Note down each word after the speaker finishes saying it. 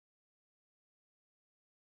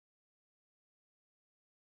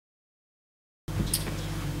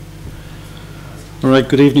All right,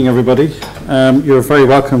 good evening everybody. You're very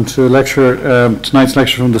welcome to tonight's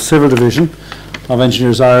lecture from the Civil Division of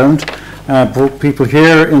Engineers Ireland. Both people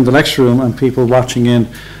here in the lecture room and people watching in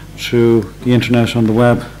through the internet on the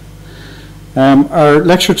web. Our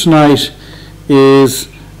lecture tonight is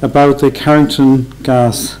about the Carrington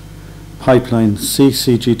gas pipeline,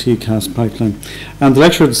 CCGT gas pipeline. And the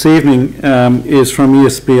lecture this evening is from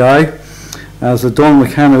ESBI, as Donal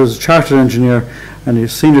McKenna, who is a chartered engineer and a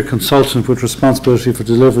senior consultant with responsibility for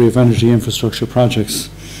delivery of energy infrastructure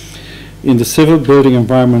projects in the Civil Building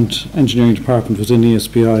Environment Engineering Department within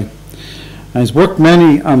ESBI. And he's worked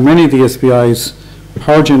on many of the ESBI's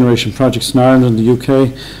power generation projects in Ireland and the UK,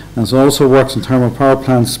 and has also worked on thermal power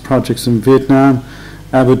plants projects in Vietnam,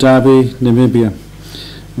 Abu Dhabi, Namibia.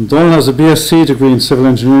 And Donal has a BSc degree in civil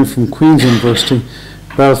engineering from Queen's University,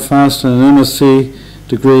 Belfast, and an MSc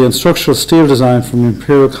degree in structural steel design from the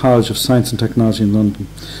Imperial College of Science and Technology in London.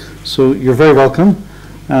 So you're very welcome,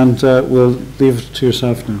 and we'll leave it to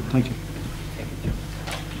yourself now. Thank you.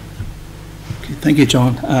 Okay, thank you,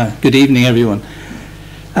 John. Good evening, everyone.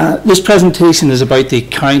 This presentation is about the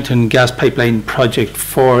Carrington gas pipeline project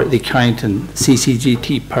for the Carrington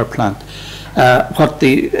CCGT power plant. What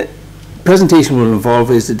the presentation will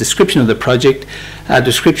involve is a description of the project, a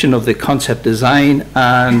description of the concept design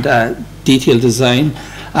and detailed design,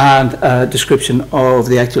 and a description of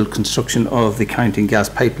the actual construction of the Carrington gas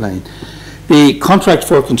pipeline. The contract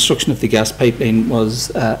for construction of the gas pipeline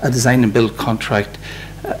was a design and build contract,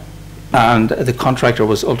 and the contractor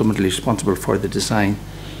was ultimately responsible for the design.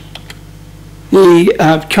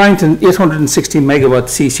 The Carrington 860 megawatt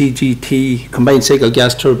CCGT combined cycle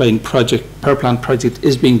gas turbine power plant project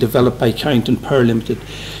is being developed by Carrington Power Limited.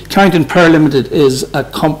 Carrington Power Limited is a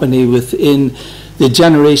company within the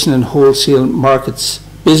generation and wholesale markets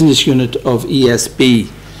business unit of ESBI.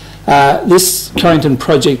 This Carrington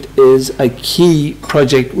project is a key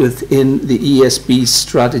project within the ESB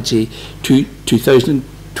strategy to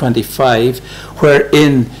 2025,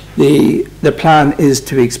 wherein the plan is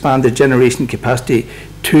to expand the generation capacity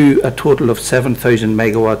to a total of 7,000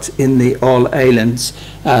 megawatts in the all islands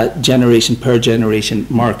generation per generation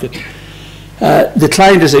market. The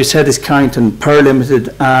client, as I said, is Carrington Power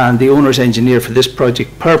Limited, and the owner's engineer for this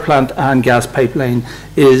project, power plant and gas pipeline,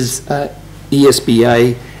 is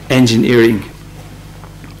ESBI Engineering.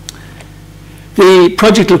 The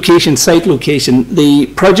project location, site location, the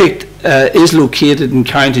project is located in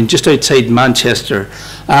Carrington, just outside Manchester,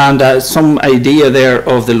 and some idea there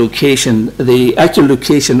of the location. The actual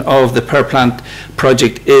location of the power plant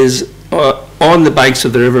project is on the banks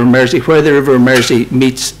of the River Mersey, where the River Mersey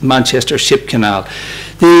meets Manchester Ship Canal.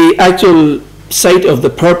 The actual site of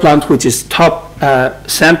the power plant, which is top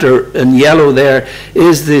centre in yellow there,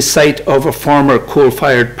 is the site of a former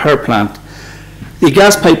coal-fired power plant. The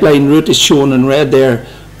gas pipeline route is shown in red there.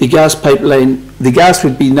 The gas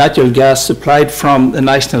would be natural gas supplied from the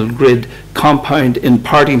National Grid compound in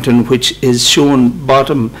Partington, which is shown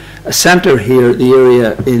bottom centre here, the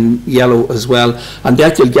area in yellow as well, and the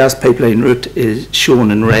actual gas pipeline route is shown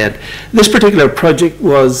in red. This particular project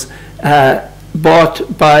was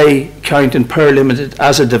bought by Carrington Power Limited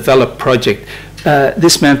as a developed project.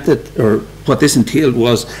 This meant that, or what this entailed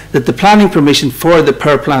was that the planning permission for the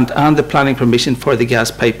power plant and the planning permission for the gas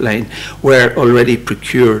pipeline were already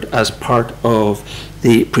procured as part of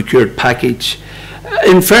the procured package.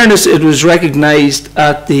 In fairness, it was recognised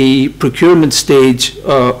at the procurement stage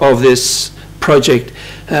of this project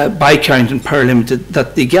by Carrington Power Limited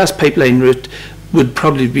that the gas pipeline route would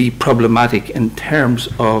probably be problematic in terms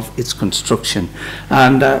of its construction,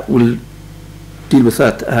 and we'll deal with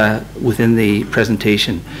that within the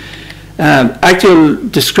presentation. Actual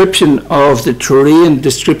description of the terrain,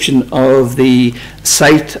 description of the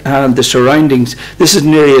site and the surroundings. This is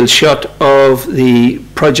an aerial shot of the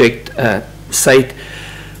project site.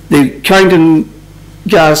 The Carrington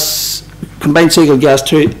combined cycle gas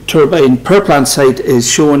turbine power plant site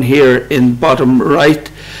is shown here in bottom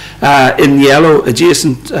right in yellow,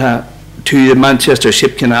 adjacent to the Manchester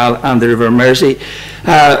Ship Canal and the River Mersey.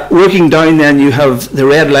 Working down then, you have the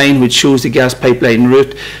red line which shows the gas pipeline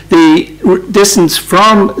route. The distance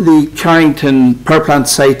from the Carrington power plant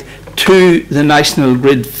site to the National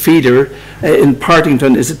Grid feeder in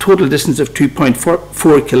Partington is a total distance of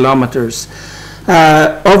 2.4 kilometres.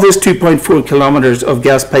 Of this 2.4 kilometres of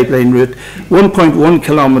gas pipeline route, 1.1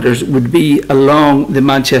 kilometres would be along the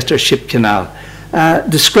Manchester Ship Canal.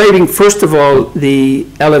 Describing first of all the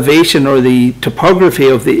elevation or the topography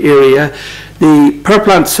of the area, The power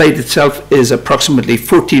plant site itself is approximately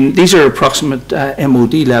 14, these are approximate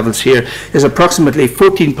MOD levels here, is approximately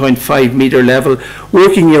 14.5 metre level,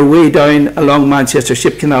 working your way down along Manchester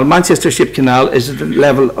Ship Canal. Manchester Ship Canal is at a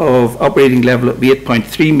level of, operating level of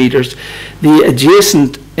 8.3 metres. The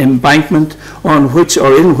adjacent embankment on which,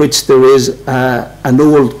 or in which there is an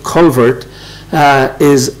old culvert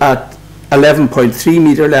is at 11.3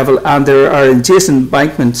 metre level, and there are adjacent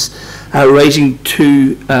embankments rising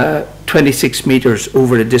to 26 metres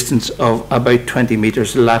over a distance of about 20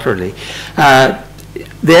 metres laterally.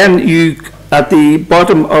 Then you, at the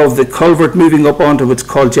bottom of the culvert, moving up onto what's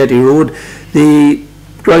called Jetty Road, the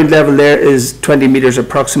ground level there is 20 metres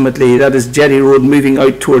approximately. That is Jetty Road moving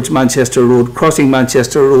out towards Manchester Road, crossing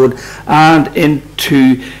Manchester Road and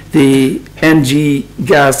into the NG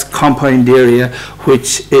gas compound area,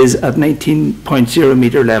 which is at 19.0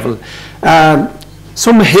 metre level.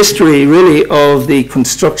 Some history really of the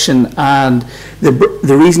construction and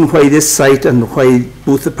the reason why this site and why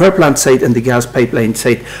both the power plant site and the gas pipeline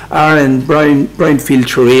site are in brownfield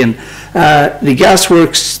terrain. The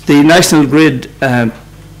gasworks, the National Grid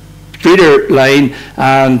feeder line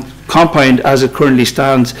and compound as it currently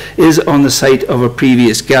stands is on the site of a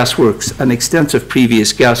previous gasworks, an extensive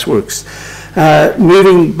previous gasworks.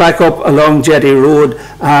 Moving back up along Jetty Road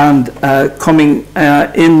and coming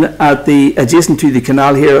in at the adjacent to the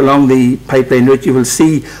canal here along the pipeline route, you will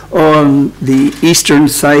see on the eastern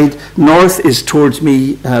side, north is towards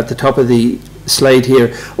me at the top of the slide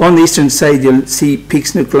here. On the eastern side you'll see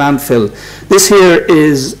Peaksnook landfill. This here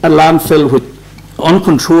is a landfill, with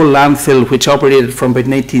uncontrolled landfill, which operated from about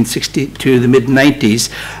 1960 to the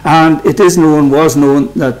mid-90s, and it is known, was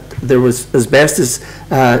known, that there was asbestos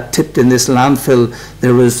tipped in this landfill.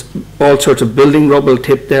 There was all sorts of building rubble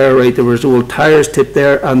tipped there, right? There was old tyres tipped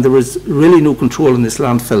there, and there was really no control in this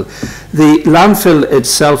landfill. The landfill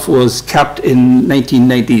itself was capped in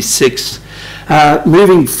 1996.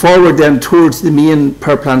 Moving forward then towards the main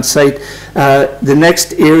power plant site, the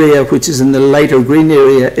next area, which is in the lighter green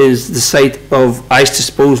area, is the site of ice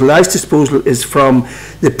disposal. Ice disposal is from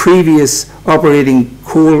the previous operating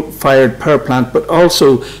coal-fired power plant, but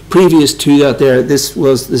also previous to that there, this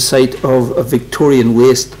was the site of a Victorian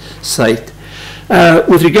waste site.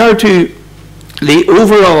 With regard to the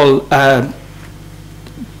overall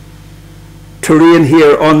terrain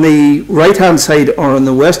here, on the right-hand side or on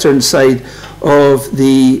the western side of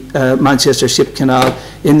the Manchester Ship Canal,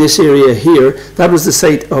 in this area here, that was the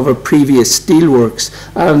site of a previous steelworks,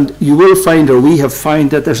 and you will find, or we have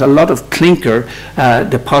found, that there's a lot of clinker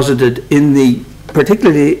deposited in the,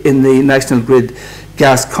 particularly in the National Grid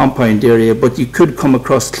gas compound area, but you could come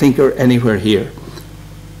across clinker anywhere here.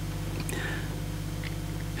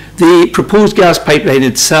 The proposed gas pipeline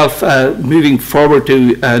itself, moving forward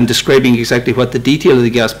to and describing exactly what the detail of the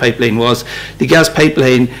gas pipeline was, the gas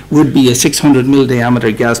pipeline would be a 600 mil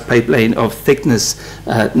diameter gas pipeline of thickness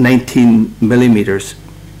 19 millimeters.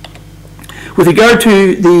 With regard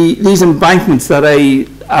to these embankments that I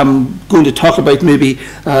am going to talk about maybe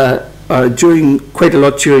during quite a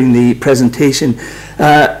lot during the presentation,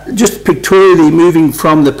 just pictorially moving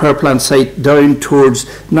from the power plant site down towards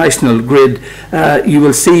National Grid, you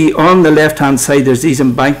will see on the left hand side there's these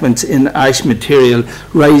embankments in ash material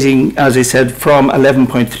rising, as I said, from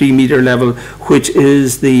 11.3 metre level, which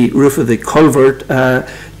is the roof of the culvert,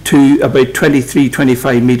 to about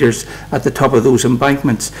 23-25 metres at the top of those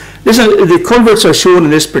embankments. The culverts are shown in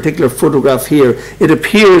this particular photograph here. It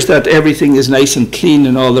appears that everything is nice and clean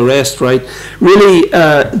and all the rest, right? Really,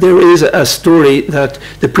 there is a story that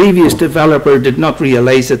the previous developer did not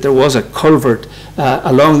realise that there was a culvert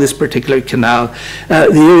along this particular canal. The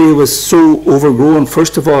area was so overgrown,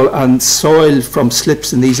 first of all, and soil from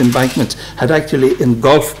slips in these embankments had actually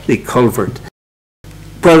engulfed the culvert.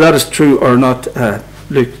 Whether that is true or not,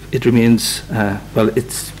 look, it remains, well,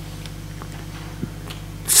 it's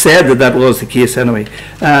said that that was the case anyway.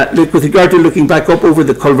 Look, with regard to looking back up over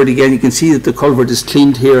the culvert again, you can see that the culvert is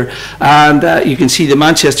cleaned here, and you can see the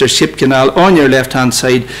Manchester Ship Canal on your left-hand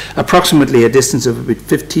side, approximately a distance of about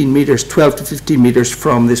 15 metres, 12 to 15 metres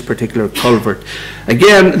from this particular culvert.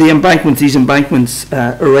 Again, the embankments, these embankments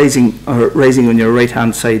are rising on your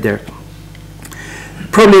right-hand side there.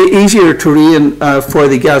 Probably easier terrain for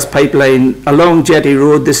the gas pipeline along Jetty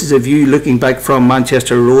Road. This is a view looking back from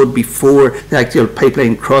Manchester Road before the actual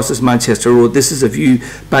pipeline crosses Manchester Road. This is a view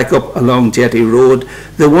back up along Jetty Road.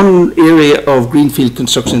 The one area of greenfield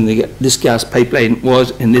construction in this gas pipeline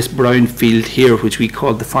was in this brown field here, which we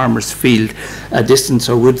call the Farmer's Field, a distance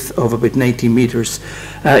or width of about 90 metres.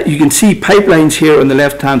 You can see pipelines here on the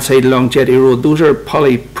left-hand side along Jetty Road. Those are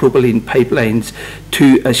polypropylene pipelines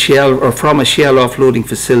to a shell, or from a shell offloading grading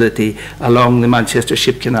facility along the Manchester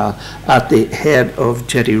Ship Canal at the head of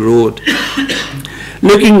Jetty Road.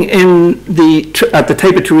 Looking at the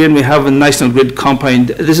type of terrain we have in National Grid compound,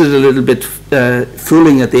 this is a little bit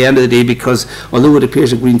fooling at the end of the day, because although it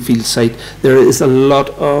appears a greenfield site, there is a lot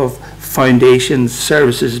of foundations,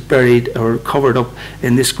 services buried or covered up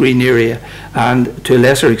in this green area, and to a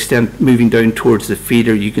lesser extent moving down towards the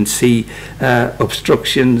feeder you can see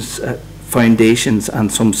obstructions, foundations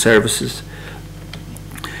and some services.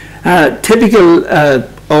 Typical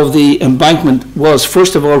of the embankment was,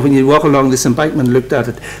 first of all, when you walk along this embankment and looked at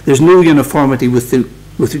it, there's no uniformity with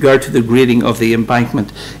regard to the grading of the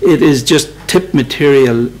embankment. It is just tip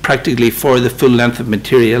material practically for the full length of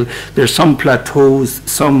material. There's some plateaus,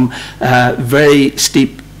 some very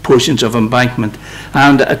steep portions of embankment,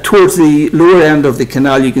 and towards the lower end of the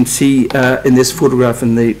canal you can see in this photograph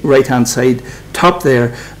in the right hand side top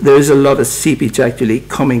there is a lot of seepage actually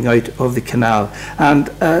coming out of the canal, and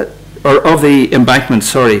or of the embankment,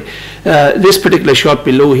 sorry. This particular shot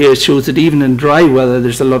below here shows that even in dry weather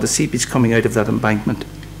there's a lot of seepage coming out of that embankment.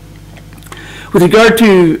 With regard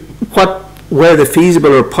to what were the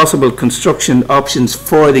feasible or possible construction options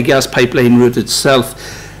for the gas pipeline route itself,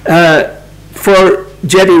 for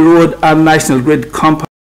Jetty Road and National Grid compound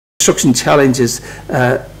construction challenges,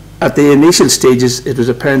 at the initial stages it was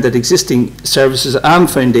apparent that existing services and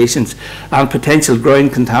foundations and potential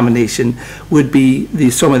ground contamination would be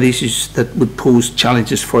some of the issues that would pose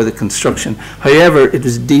challenges for the construction. However, it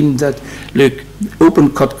was deemed that, look,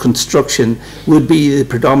 open cut construction would be the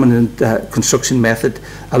predominant construction method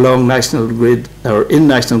along National Grid, or in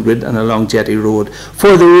National Grid and along Jetty Road.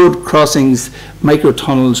 For the road crossings,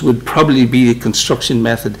 microtunnels would probably be the construction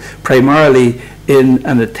method, primarily in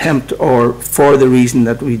an attempt or for the reason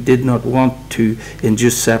that we did not want to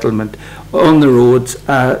induce settlement on the roads.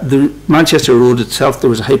 The Manchester Road itself, there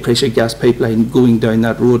was a high pressure gas pipeline going down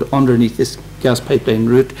that road underneath this gas pipeline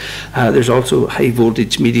route. There's also high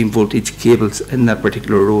voltage, medium voltage cables in that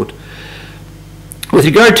particular road. With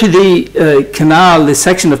regard to the canal, the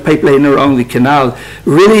section of pipeline around the canal,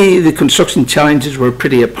 really the construction challenges were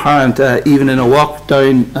pretty apparent, even in a walk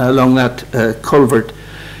down along that culvert.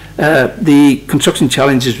 The construction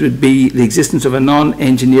challenges would be the existence of a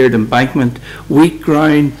non-engineered embankment, weak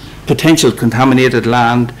ground, potential contaminated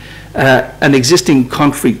land, an existing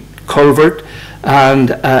concrete culvert,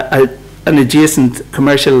 and an adjacent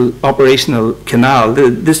commercial operational canal.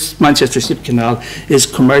 This Manchester Ship Canal is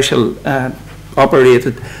commercial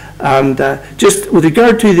operated, and just with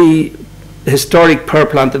regard to the historic power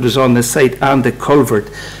plant that was on the site and the culvert,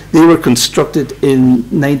 they were constructed in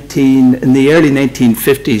the early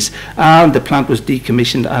 1950s, and the plant was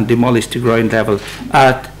decommissioned and demolished to ground level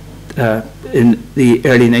in the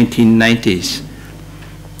early 1990s.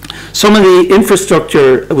 Some of the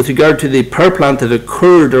infrastructure with regard to the power plant that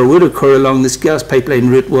occurred or would occur along this gas pipeline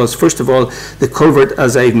route was, first of all, the culvert,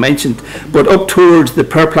 as I've mentioned, but up towards the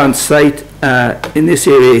power plant site in this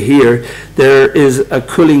area here, there is a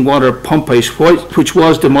cooling water pump house which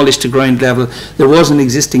was demolished to ground level. There was an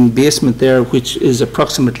existing basement there which is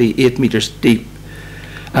approximately 8 meters deep.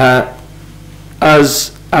 And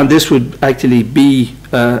this would actually be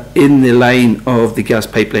in the line of the gas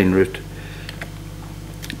pipeline route.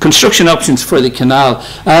 Construction options for the canal.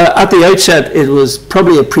 At the outset, it was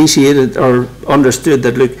probably appreciated or understood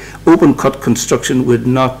that, look, open cut construction would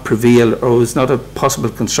not prevail, or was not a possible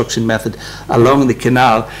construction method along the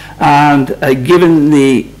canal. And given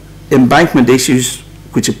the embankment issues,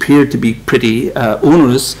 which appeared to be pretty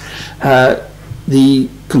onerous, the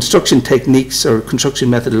construction techniques or construction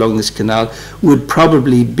method along this canal would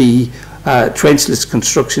probably be trenchless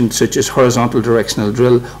construction, such as horizontal directional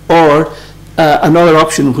drill, or another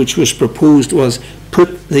option which was proposed was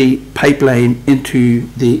put the pipeline into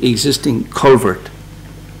the existing culvert.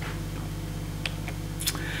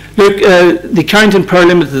 Look, the Carrington Power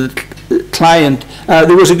Limited client,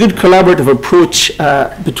 there was a good collaborative approach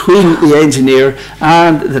between the engineer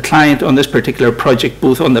and the client on this particular project,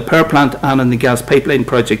 both on the power plant and on the gas pipeline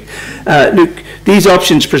project. Look, these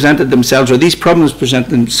options presented themselves, or these problems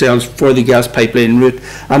presented themselves for the gas pipeline route,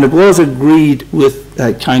 and it was agreed with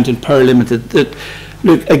Carrington Power Limited that,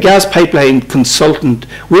 look, a gas pipeline consultant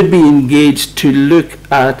would be engaged to look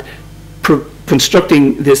at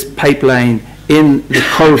constructing this pipeline in the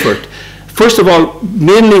culvert. First of all,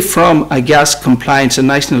 mainly from a gas compliance, a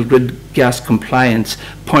National Grid gas compliance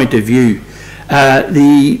point of view.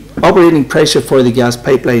 The operating pressure for the gas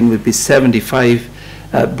pipeline would be 75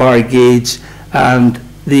 bar gauge, and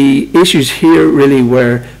the issues here really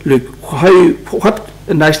were, look, what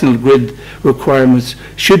National Grid requirements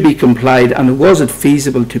should be complied, and was it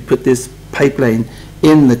feasible to put this pipeline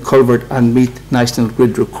in the culvert and meet national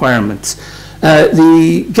grid requirements.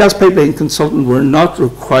 The gas pipeline consultant were not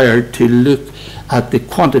required to look at the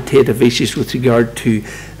quantitative issues with regard to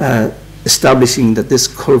establishing that this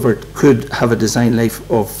culvert could have a design life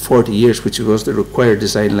of 40 years, which was the required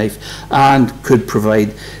design life, and could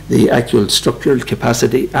provide the actual structural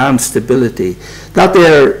capacity and stability. That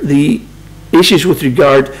the issues with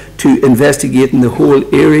regard to investigating the whole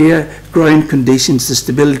area, ground conditions, the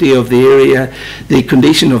stability of the area, the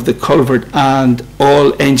condition of the culvert, and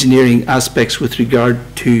all engineering aspects with regard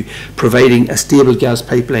to providing a stable gas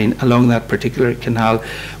pipeline along that particular canal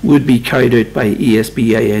would be carried out by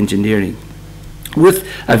ESBI engineering, with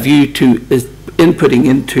a view to inputting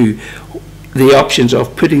into the options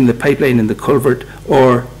of putting the pipeline in the culvert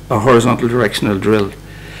or a horizontal directional drill.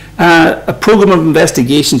 A program of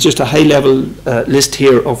investigations, just a high-level list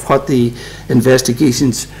here of what the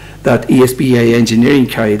investigations that ESBI engineering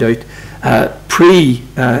carried out.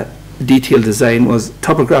 Pre-detailed design was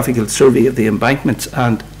topographical survey of the embankments,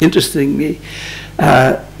 and interestingly,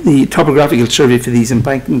 the topographical survey for these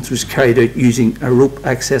embankments was carried out using a rope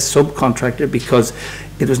access subcontractor, because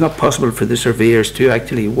it was not possible for the surveyors to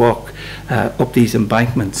actually walk up these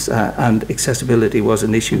embankments, and accessibility was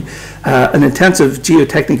an issue. An intensive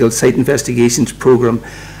geotechnical site investigations program,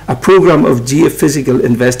 a program of geophysical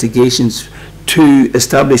investigations to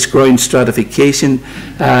establish ground stratification,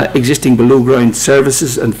 existing below ground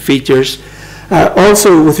services and features.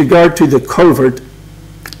 Also, with regard to the culvert,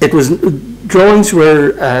 drawings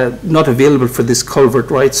were not available for this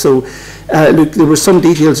culvert, right? So look, there were some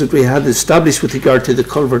details that we had established with regard to the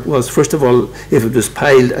culvert. Was, first of all, if it was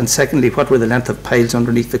piled, and secondly, what were the length of piles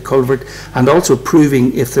underneath the culvert, and also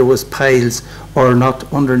proving if there was piles or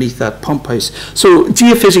not underneath that pump house. So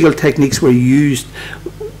geophysical techniques were used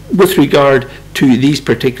with regard to these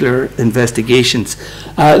particular investigations.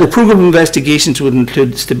 The program of investigations would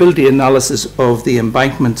include stability analysis of the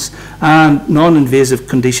embankments and non-invasive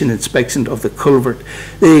condition inspection of the culvert.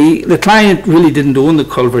 The client really didn't own the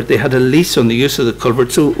culvert. They had a lease on the use of the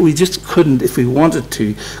culvert, so we just couldn't, if we wanted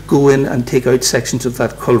to, go in and take out sections of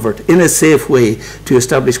that culvert in a safe way to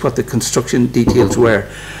establish what the construction details were.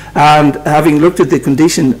 And having looked at the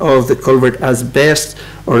condition of the culvert as best,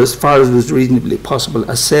 or as far as was reasonably possible,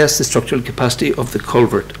 assess the structural capacity of the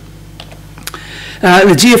culvert.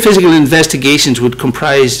 The geophysical investigations would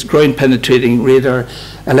comprise ground penetrating radar,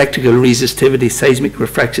 electrical resistivity, seismic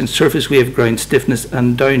refraction, surface wave ground stiffness,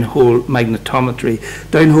 and downhole magnetometry.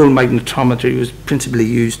 Downhole magnetometry was principally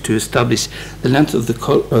used to establish the length of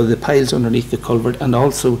the piles underneath the culvert, and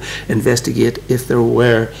also investigate if there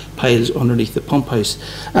were piles underneath the pump house.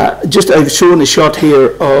 I've shown a shot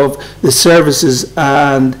here of the services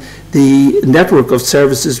and the network of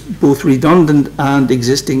services, both redundant and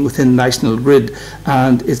existing within National Grid,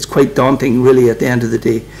 and it's quite daunting really at the end of the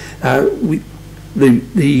day.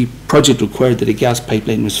 The project required that a gas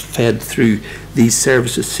pipeline was fed through these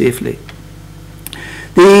services safely.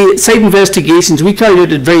 The site investigations, we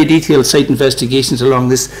carried out very detailed site investigations along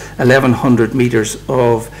this 1,100 metres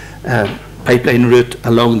of pipeline route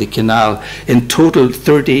along the canal. In total,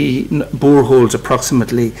 30 boreholes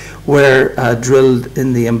approximately were drilled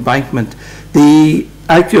in the embankment. The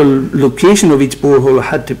actual location of each borehole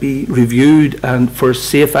had to be reviewed, and for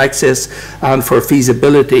safe access and for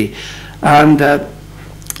feasibility. And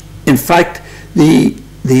in fact, the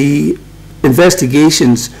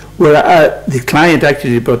investigations were, the client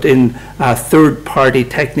actually brought in a third-party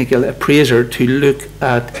technical appraiser to look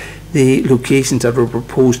at the locations that were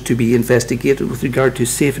proposed to be investigated with regard to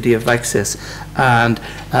safety of access, and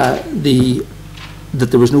that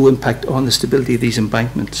there was no impact on the stability of these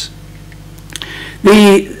embankments.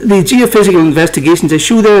 The geophysical investigations I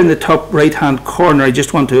show there in the top right-hand corner, I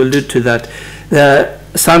just want to allude to that. The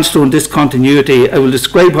sandstone discontinuity, I will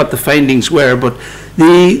describe what the findings were, but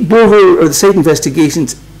the borehole or the site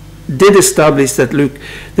investigations did establish that, look,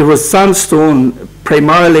 there was sandstone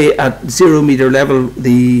primarily at 0 metre level.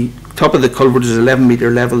 The top of the culvert is 11 metre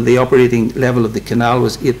level. The operating level of the canal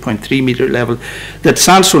was 8.3 metre level. That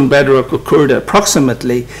sandstone bedrock occurred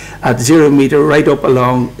approximately at 0 metre right up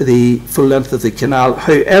along the full length of the canal.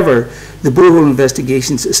 However, the borehole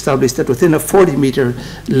investigations established that within a 40 metre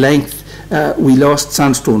length we lost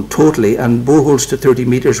sandstone totally, and boreholes to 30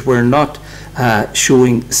 metres were not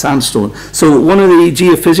showing sandstone. So one of the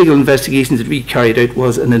geophysical investigations that we carried out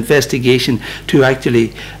was an investigation to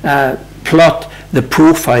actually plot the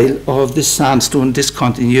profile of this sandstone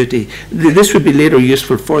discontinuity. This would be later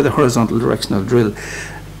useful for the horizontal directional drill.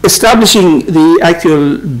 establishing the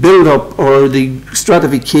actual build-up or the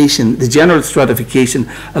stratification, the general stratification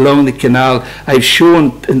along the canal, I've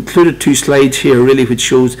included 2 slides here really, which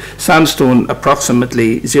shows sandstone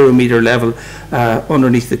approximately 0 metre level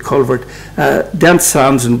underneath the culvert, dense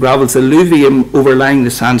sands and gravels, alluvium overlying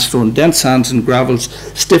the sandstone, dense sands and gravels,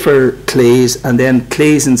 stiffer clays, and then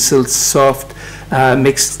clays and silts, soft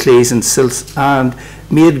mixed clays and silts, and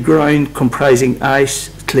made ground comprising ice,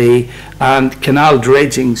 clay, and canal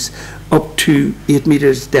dredgings up to 8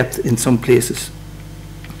 metres depth in some places.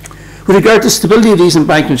 With regard to stability of these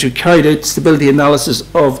embankments, we carried out stability analysis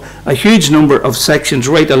of a huge number of sections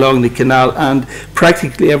right along the canal, and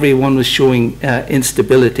practically every one was showing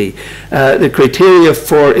instability. The criteria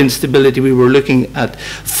for instability, we were looking at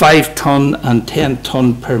 5 tonne and 10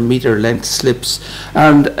 tonne per metre length slips.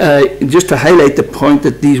 And just to highlight the point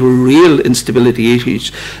that these were real instability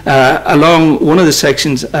issues, along one of the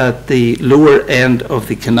sections at the lower end of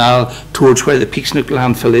the canal towards where the Peaksnook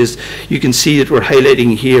landfill is, you can see that we're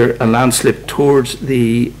highlighting here a landslip towards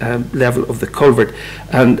the level of the culvert,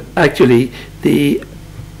 and actually the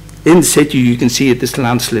in situ you can see that this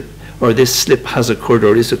landslip or this slip has occurred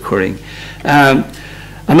or is occurring.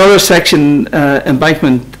 Another section,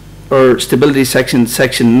 embankment or stability section,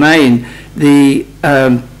 section 9, the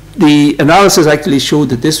analysis actually showed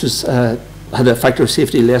that this was had a factor of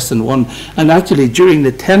safety less than 1, and actually during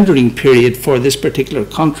the tendering period for this particular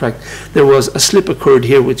contract there was a slip occurred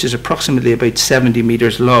here which is approximately about 70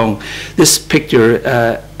 metres long. This picture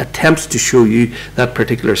attempts to show you that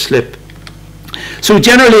particular slip. So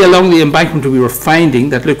generally along the embankment we were finding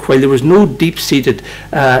that, look, while there was no deep-seated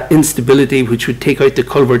instability which would take out the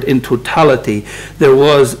culvert in totality, there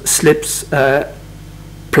was slips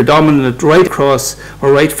predominant right across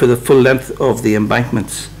or right for the full length of the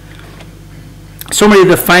embankments. Summary of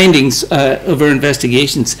the findings of our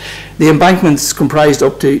investigations: the embankments comprised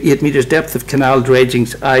up to 8 metres depth of canal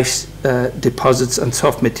dredgings, ice deposits and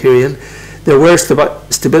soft material. There were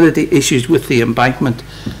stability issues with the embankment.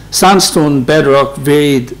 Sandstone bedrock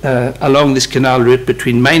varied along this canal route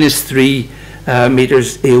between -3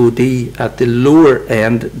 metres AOD at the lower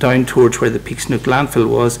end down towards where the Peaksnook landfill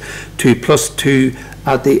was to +2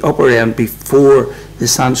 at the upper end before the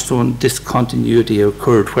sandstone discontinuity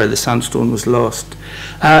occurred, where the sandstone was lost.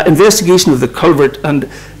 Investigation of the culvert, and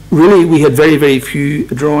really we had very, very few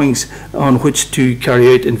drawings on which to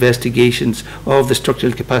carry out investigations of the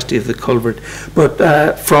structural capacity of the culvert. But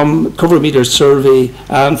from cover meter survey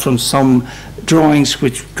and from some drawings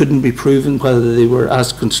which couldn't be proven whether they were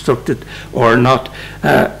as constructed or not,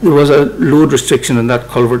 there was a load restriction on that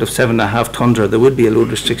culvert of 7.5 tonnes, or there would be a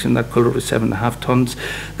load restriction on that culvert of 7.5 tonnes.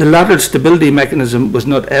 The lateral stability mechanism was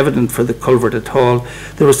not evident for the culvert at all.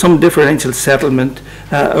 There was some differential settlement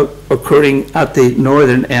occurring at the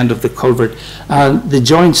northern end of the culvert, and the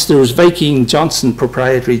joints, there was Viking Johnson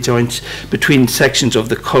proprietary joints between sections of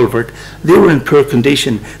the culvert. They were in poor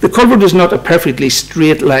condition. The culvert was not a perfectly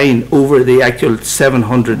straight line over the actual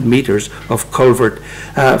 700 metres of culvert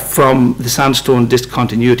from the sandstone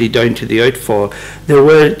discontinuity down to the outfall. There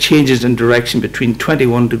were changes in direction between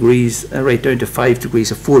 21 degrees right down to 5 degrees,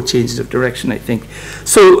 so 4 changes of direction, I think.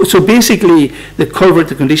 So basically the culvert,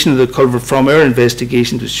 the condition of the culvert from our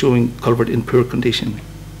investigation was showing culvert in poor condition.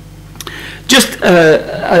 Just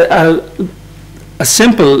a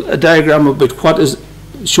simple diagram about what is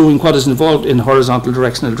showing what is involved in horizontal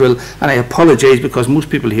directional drill, and I apologise because most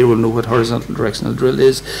people here will know what horizontal directional drill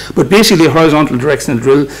is. But basically horizontal directional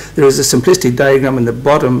drill, there is a simplistic diagram in the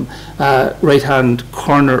bottom right hand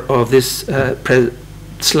corner of this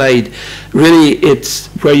slide. Really it's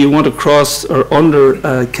where you want to cross or under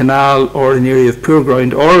a canal or an area of poor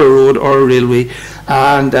ground or a road or a railway,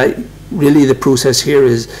 and really the process here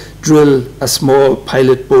is drill a small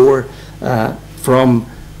pilot bore from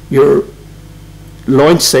your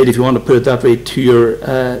launch side, if you want to put it that way, to your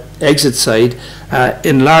exit side,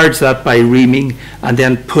 enlarge that by reaming, and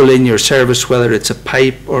then pull in your service, whether it's a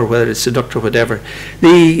pipe or whether it's a duct or whatever.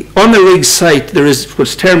 On the rig site, there is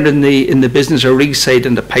what's termed in the business a rig site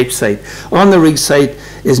and a pipe site. On the rig site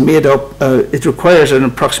is made up, it requires an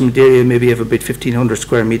approximate area maybe of about 1,500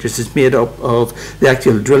 square metres. It's made up of the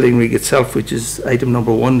actual drilling rig itself, which is item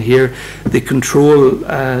number 1 here, the control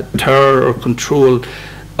tower or control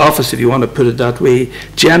office, if you want to put it that way,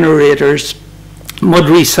 generators, mud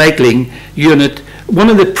recycling unit. One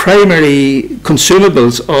of the primary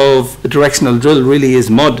consumables of a directional drill really is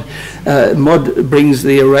mud. Mud brings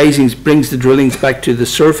the arisings, brings the drillings back to the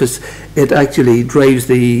surface. It actually drives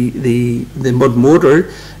the mud motor,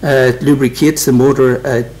 it lubricates the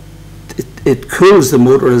motor, it cools the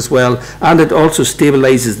motor as well, and it also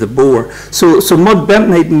stabilizes the bore. So mud,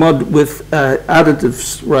 bentonite mud with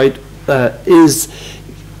additives, right, is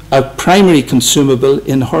a primary consumable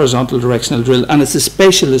in horizontal directional drill, and it's a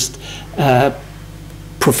specialist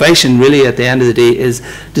profession really at the end of the day, is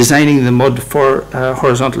designing the mud for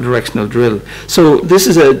horizontal directional drill. So this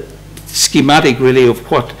is a schematic really of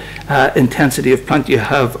what intensity of plant you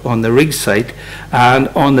have on the rig site, and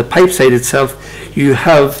on the pipe side itself you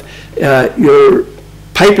have your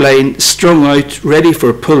pipeline strung out ready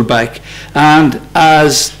for pullback, and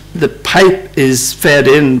as the pipe is fed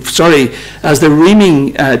in, as the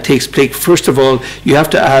reaming takes place, first of all you have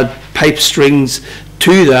to add pipe strings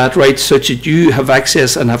to that, right, such that you have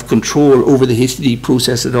access and have control over the HDD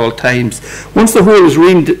process at all times. Once the hole is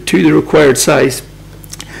reamed to the required size,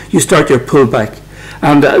 you start your pullback.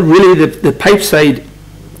 And really the pipe side,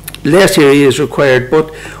 less area is required, but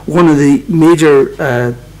one of the major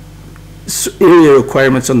area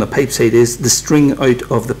requirements on the pipe side is the string out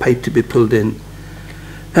of the pipe to be pulled in.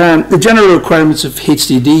 The general requirements of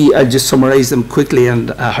HDD, I'll just summarise them quickly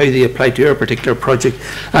and how they apply to our particular project.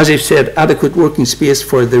 As I've said, adequate working space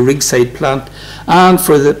for the rig side plant and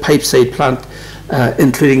for the pipe side plant,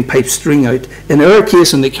 including pipe string out. In our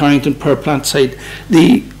case, on the Carrington power plant side,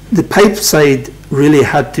 the pipe side really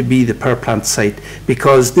had to be the power plant site,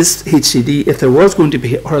 because this HDD, if there was going to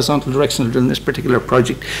be horizontal directional drill in this particular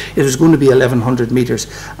project, it was going to be 1100 metres,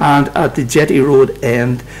 and at the jetty road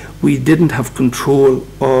end we didn't have control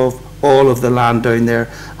of all of the land down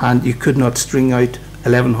there, and you could not string out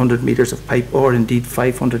 1100 metres of pipe, or indeed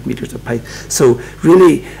 500 metres of pipe. So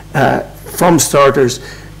really from starters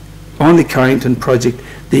on the Carrington project,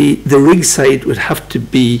 the rig side would have to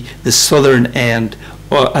be the southern end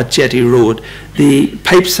at Jetty Road. The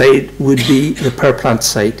pipe side would be the power plant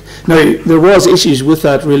site. Now there was issues with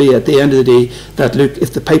that really at the end of the day, that look,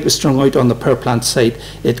 if the pipe is strung out on the power plant site,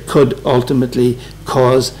 it could ultimately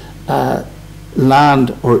cause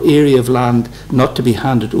land or area of land not to be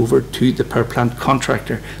handed over to the power plant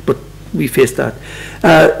contractor, but we faced that.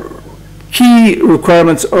 Key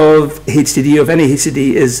requirements of HDD, of any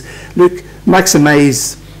HDD, is look,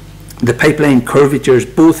 maximize the pipeline curvatures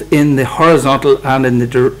both in the horizontal and in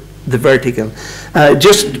the vertical.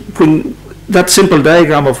 Just when that simple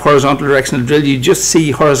diagram of horizontal directional drill, you just see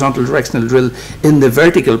horizontal directional drill in the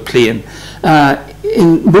vertical plane.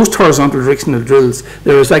 In most horizontal directional drills,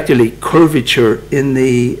 there is actually curvature in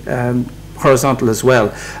the horizontal as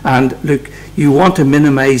well. And look, you want to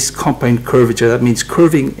minimize compound curvature. That means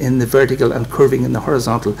curving in the vertical and curving in the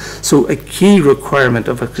horizontal. So a key requirement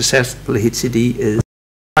of a successful HDD is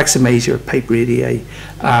maximize your pipe radii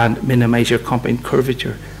and minimize your compound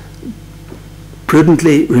curvature.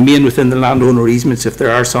 Prudently remain within the landowner easements if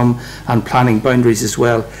there are some, and planning boundaries as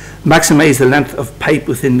well. Maximize the length of pipe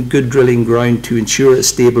within good drilling ground to ensure a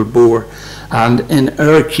stable bore. And in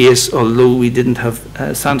our case, although we didn't have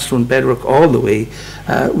sandstone bedrock all the way,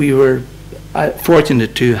 we were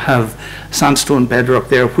fortunate to have sandstone bedrock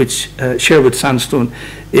there, which Sherwood sandstone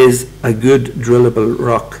is a good drillable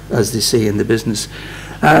rock, as they say in the business.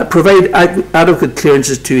 Provide adequate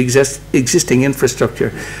clearances to existing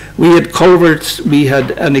infrastructure. We had culverts, we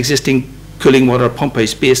had an existing cooling water pump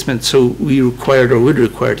house basement, so we required or would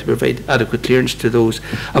require to provide adequate clearance to those.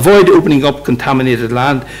 Avoid opening up contaminated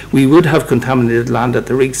land. We would have contaminated land at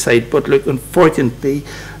the rig site, but look, unfortunately,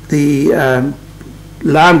 the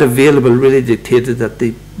land available really dictated that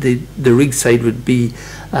the rig site would be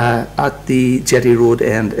at the Jetty Road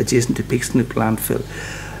end, adjacent to Peaksnook landfill.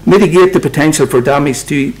 Mitigate the potential for damage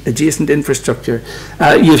to adjacent infrastructure.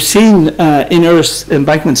 You've seen in our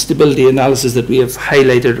embankment stability analysis that we have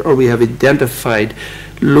highlighted, or we have identified,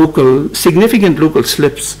 significant local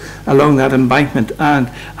slips along that embankment, and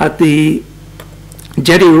at the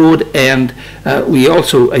Jetty Road end we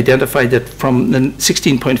also identified that from the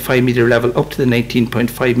 16.5 metre level up to the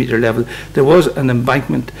 19.5 metre level there was an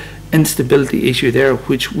embankment instability issue there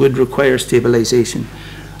which would require stabilisation.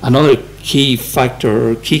 Another key factor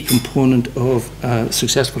or key component of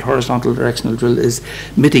successful horizontal directional drill is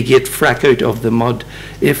mitigate frack out of the mud.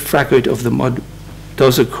 If frack out of the mud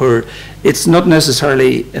does occur, it's not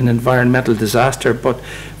necessarily an environmental disaster, but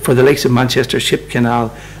for the likes of Manchester Ship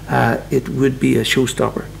Canal, it would be a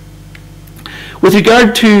showstopper. With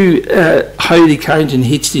regard to how the Carrington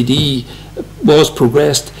HDD was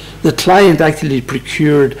progressed, the client actually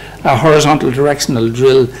procured a horizontal directional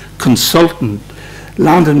drill consultant,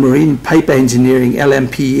 Land and Marine Pipe Engineering,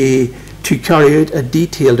 LMPA, to carry out a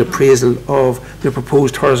detailed appraisal of the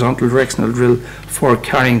proposed horizontal directional drill for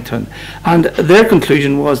Carrington. And their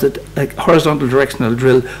conclusion was that a horizontal directional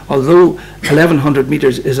drill, although 1,100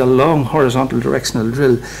 metres is a long horizontal directional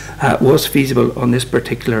drill, was feasible on this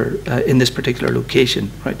particular, in this particular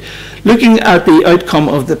location. Right. Looking at the outcome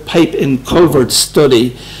of the pipe in culvert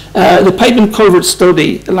study, the pipe and culvert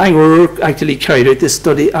study, Lang O'Rourke actually carried out this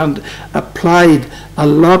study and applied a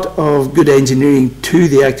lot of good engineering to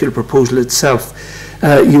the actual proposal itself.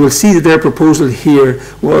 You will see that their proposal here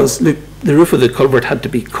was, look, the roof of the culvert had to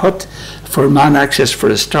be cut for man access for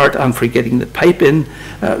a start and for getting the pipe in.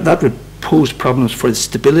 That would pose problems for the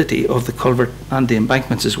stability of the culvert and the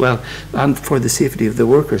embankments as well, and for the safety of the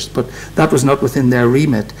workers, but that was not within their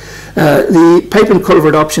remit. The pipe and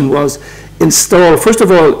culvert option was first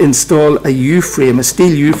of all, install a U-frame, a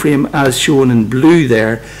steel U-frame as shown in blue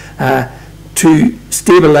there, to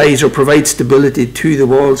stabilise or provide stability to the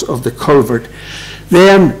walls of the culvert.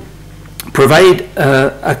 Then provide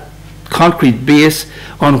a concrete base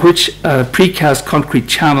on which a precast concrete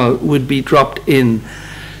channel would be dropped in.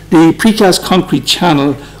 The precast concrete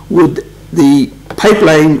channel the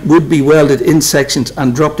pipeline would be welded in sections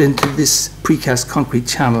and dropped into this precast concrete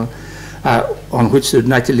channel, on which there would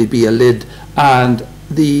naturally be a lid, and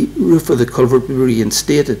the roof of the culvert would be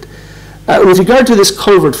reinstated. With regard to this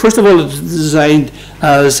culvert, first of all, it was designed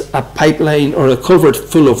as a pipeline or a culvert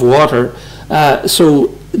full of water.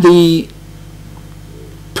 So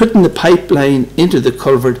putting the pipeline into the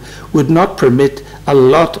culvert would not permit a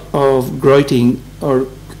lot of grouting or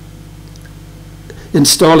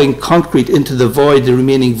installing concrete into the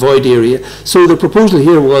remaining void area. So the proposal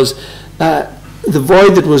here was the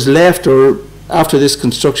void that was left or after this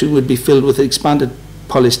construction would be filled with expanded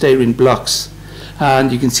polystyrene blocks.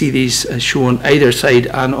 And you can see these shown either side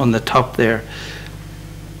and on the top there.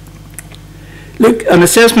 Look, an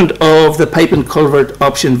assessment of the pipe and culvert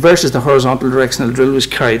option versus the horizontal directional drill was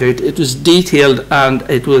carried out. It was detailed and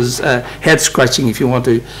it was head scratching, if you want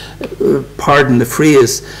to pardon the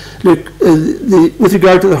phrase. Look, with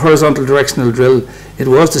regard to the horizontal directional drill, it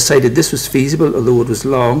was decided this was feasible, although it was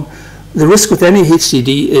long. The risk with any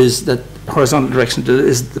HDD is that horizontal directional drill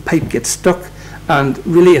is the pipe gets stuck, and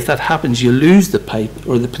really if that happens you lose the pipe,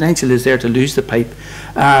 or the potential is there to lose the pipe,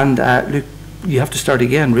 and look, you have to start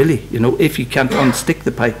again, really, you know, if you can't unstick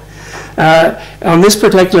the pipe. On this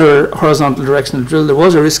particular horizontal directional drill, there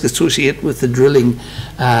was a risk associated with the drilling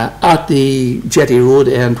at the jetty road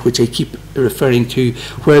end, which I keep referring to,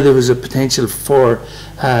 where there was a potential for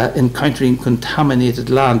encountering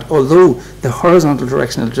contaminated land. Although the horizontal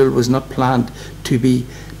directional drill was not planned to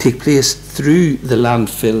take place through the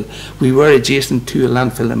landfill, we were adjacent to a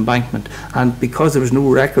landfill embankment, and because there was no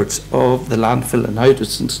records of the landfill and how it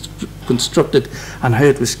was constructed and how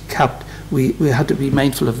it was capped, we had to be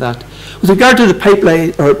mindful of that. With regard to the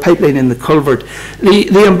pipeline in the culvert,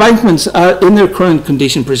 the embankments in their current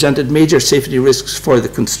condition presented major safety risks for the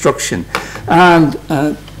construction. And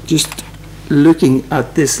just looking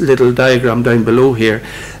at this little diagram down below here,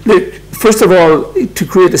 look, first of all, to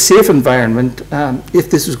create a safe environment, if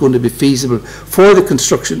this was going to be feasible for the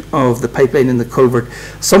construction of the pipeline in the culvert,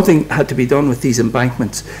 something had to be done with these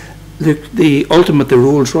embankments. Look, the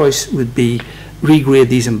Rolls Royce would be regrade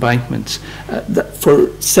these embankments. For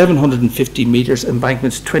 750 metres,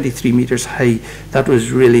 embankments 23 metres high, that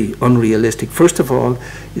was really unrealistic. First of all,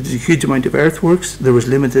 it was a huge amount of earthworks, there was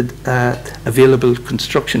limited available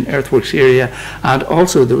construction earthworks area, and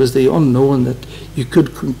also there was the unknown that you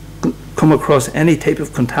could come across any type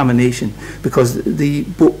of contamination, because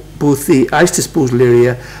both the ice disposal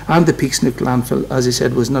area and the Peaksnook landfill, as I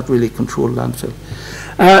said, was not really controlled landfill.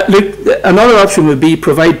 Look, another option would be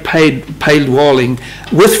provide piled walling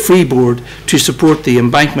with freeboard to support the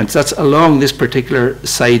embankments. That's along this particular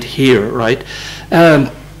side here, right?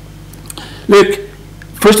 Look,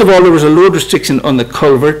 first of all, there was a load restriction on the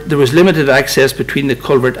culvert. There was limited access between the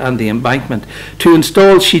culvert and the embankment. To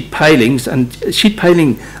install sheet pilings, and sheet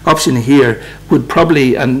piling option here would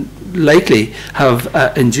probably and likely have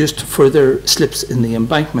induced further slips in the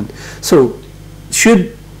embankment. So,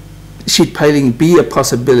 should sheet piling be a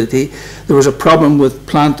possibility? There was a problem with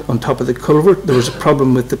plant on top of the culvert. There was a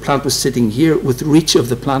problem with the plant was sitting here, with reach of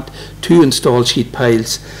the plant to install sheet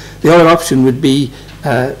piles. The other option would be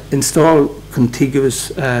install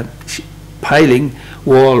contiguous piling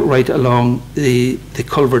wall right along the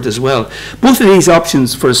culvert as well. Both of these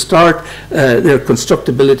options, for a start, their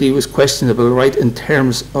constructability was questionable, right, in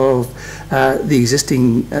terms of the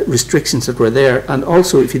existing restrictions that were there, and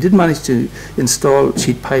also if you did manage to install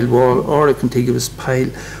sheet pile wall or a contiguous pile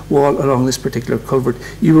wall along this particular culvert,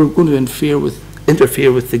 you were going to interfere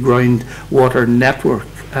with the groundwater network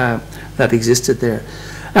that existed there.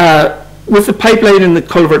 with the pipeline and the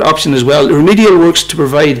culvert option as well, remedial works to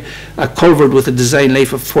provide a culvert with a design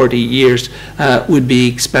life of 40 years would be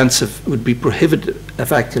expensive, would be prohibitive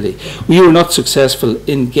actually. We were not successful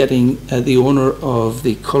in getting the owner of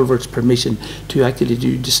the culvert's permission to actually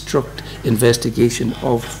do destruct investigation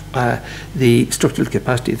of the structural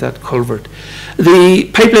capacity of that culvert. The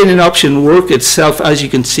pipeline and option work itself, as you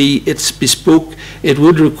can see, it's bespoke. It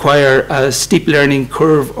would require a steep learning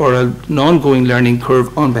curve or an ongoing learning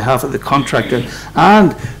curve on behalf of the contractor,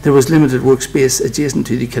 and there was limited workspace adjacent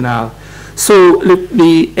to the canal. So look,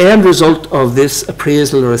 the end result of this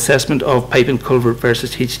appraisal or assessment of pipe and culvert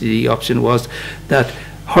versus HDD option was that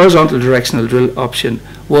horizontal directional drill option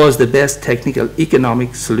was the best technical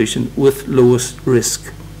economic solution with lowest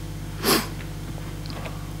risk.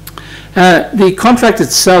 The contract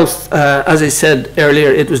itself, as I said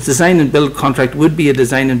earlier, it was design and build contract, would be a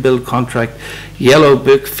design and build contract, yellow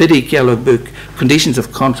book, FIDIC yellow book, conditions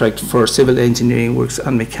of contract for civil engineering works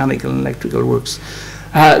and mechanical and electrical works.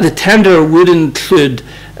 The tender would include,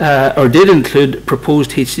 or did include,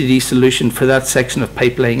 proposed HDD solution for that section of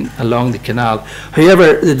pipeline along the canal.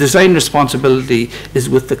 However, the design responsibility is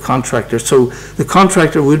with the contractor, so the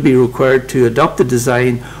contractor would be required to adopt the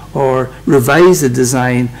design or revise the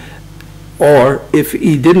design, or if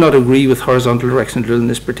he did not agree with horizontal directional drill in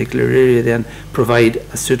this particular area, then provide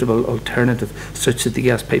a suitable alternative such that the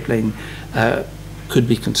gas pipeline could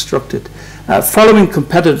be constructed. Following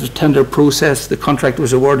competitive tender process, the contract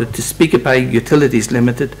was awarded to ESBI Utilities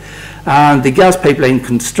Limited, and the gas pipeline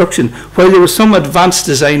construction, while there was some advanced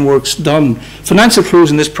design works done, financial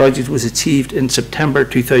close in this project was achieved in September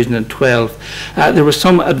 2012. There was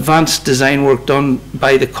some advanced design work done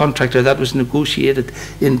by the contractor that was negotiated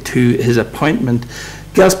into his appointment.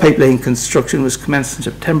 Gas pipeline construction was commenced in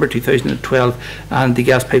September 2012, and the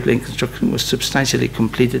gas pipeline construction was substantially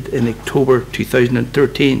completed in October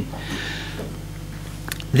 2013.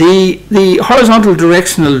 The horizontal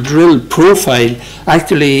directional drill profile,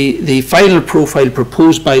 actually the final profile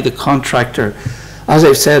proposed by the contractor, as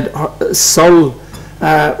I've said, SUL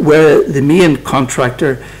were the main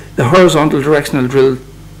contractor. The horizontal directional drill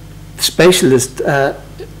specialist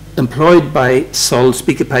employed by SUL,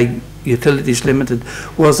 ESBI Utilities Limited,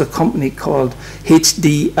 was a company called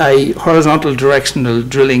HDI, Horizontal Directional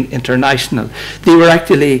Drilling International. They were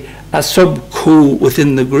actually a sub-co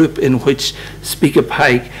within the group in which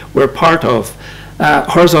ESBI were part of.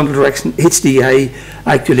 Horizontal Direction, HDI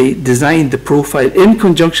actually designed the profile in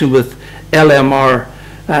conjunction with LMR,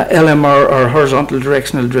 or Horizontal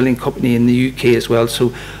Directional Drilling Company in the UK as well. So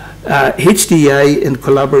HDI, in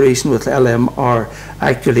collaboration with LMR,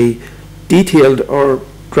 actually detailed or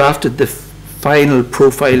drafted the final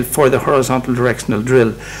profile for the horizontal directional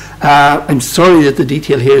drill. I'm sorry that the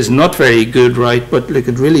detail here is not very good, right, but look,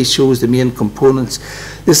 it really shows the main components.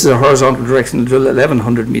 This is a horizontal directional drill,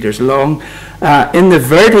 1100 meters long. In the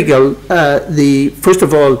vertical, first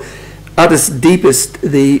of all, at its deepest,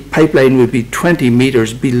 the pipeline would be 20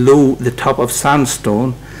 meters below the top of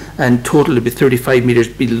sandstone, and total to be 35 meters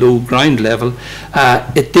below ground level.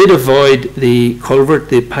 It did avoid the culvert,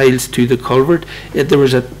 the piles to the culvert. There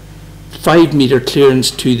was a 5-meter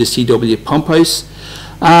clearance to the CW pump house,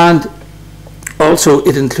 and also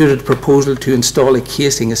it included a proposal to install a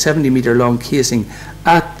casing, a 70-meter long casing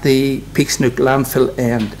at the Peaksnook landfill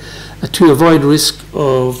end to avoid risk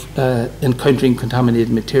of encountering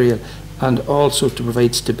contaminated material, and also to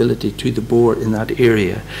provide stability to the bore in that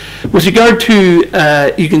area. With regard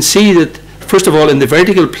to, you can see that first of all in the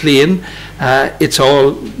vertical plane, it's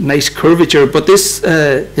all nice curvature, but this,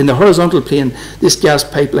 in the horizontal plane, this gas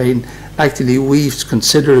pipeline actually weaves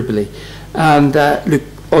considerably. And look,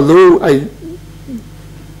 although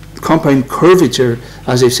compound curvature,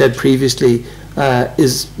 as I said previously,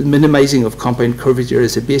 is minimizing of compound curvature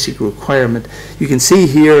is a basic requirement. You can see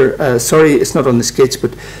here, sorry it's not on the sketch,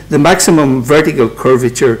 but the maximum vertical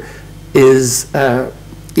curvature is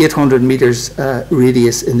 800 meters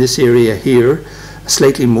radius in this area here,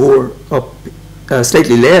 slightly more up,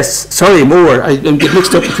 slightly less, sorry, more, I'm getting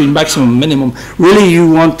mixed up between maximum and minimum. Really you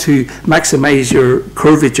want to maximize your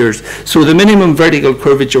curvatures. So the minimum vertical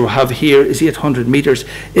curvature we have here is 800 meters.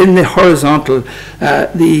 In the horizontal,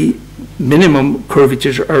 the minimum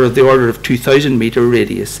curvatures are of the order of 2,000 meter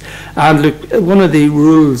radius. And look, one of the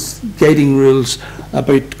rules, guiding rules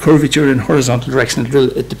about curvature in horizontal directional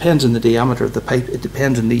drill, it depends on the diameter of the pipe, it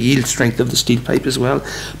depends on the yield strength of the steel pipe as well,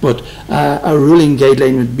 but a ruling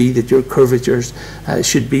guideline would be that your curvatures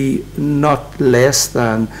should be not less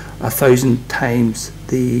than 1,000 times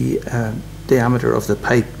the diameter of the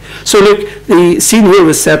pipe. So look, the scene here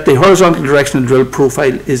was set, the horizontal directional drill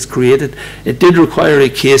profile is created. It did require a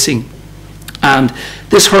casing, And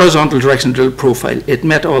this horizontal directional drill profile, it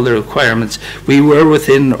met all the requirements. We were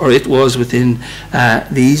within, or it was within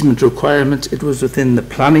the easement requirements, it was within the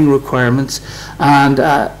planning requirements, and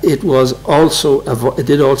it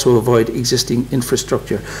did also avoid existing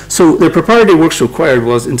infrastructure. So the preparatory works required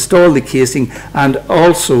was install the casing, and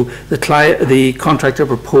also the contractor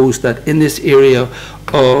proposed that in this area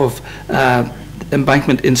of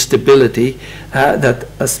embankment instability, that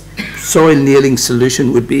a soil nailing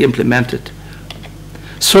solution would be implemented.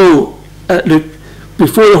 So, look,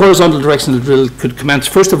 before the horizontal directional drill could commence,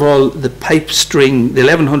 first of all, the pipe string, the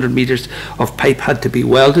 1100 metres of pipe had to be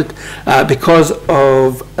welded because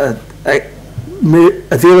of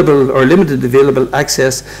available or limited available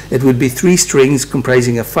access. It would be 3 strings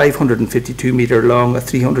comprising a 552 metre long, a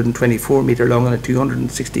 324 metre long, and a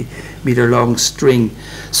 260 metre long string.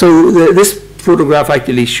 So this photograph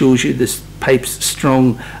actually shows you this pipes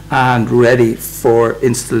strung and ready for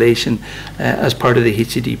installation as part of the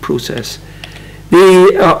HCD process.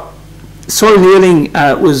 The soil nailing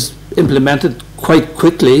was implemented quite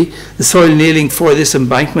quickly. The soil nailing for this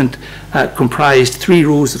embankment comprised 3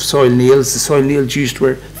 rows of soil nails. The soil nails used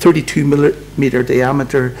were 32 millimetre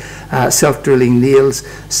diameter self-drilling nails,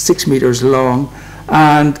 6 metres long.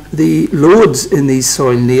 And the loads in these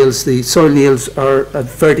soil nails, the soil nails are a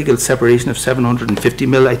vertical separation of 750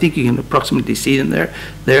 mil. I think you can approximately see them there,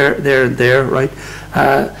 right?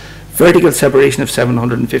 Vertical separation of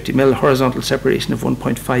 750 mil, horizontal separation of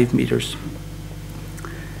 1.5 metres.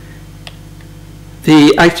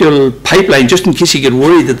 The actual pipeline, just in case you get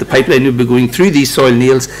worried that the pipeline would be going through these soil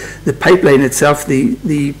nails, the pipeline itself,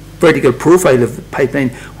 the vertical profile of the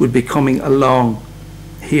pipeline would be coming along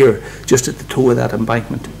here, just at the toe of that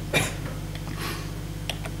embankment.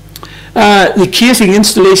 The casing,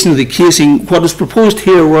 installation of the casing, what was proposed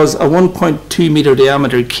here was a 1.2 metre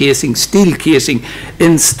diameter casing, steel casing,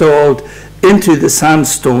 installed into the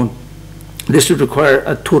sandstone. This would require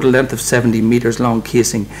a total length of 70 metres long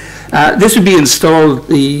casing. This would be installed,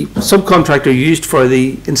 the subcontractor used for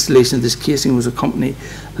the installation of this casing was a company,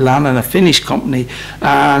 Lannan, a Finnish company,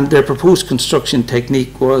 and their proposed construction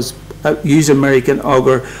technique was use American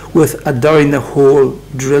auger with a down-the-hole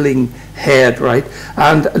drilling head, right?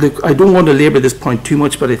 And look, I don't want to labour this point too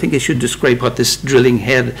much, but I think I should describe what this drilling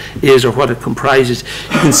head is or what it comprises.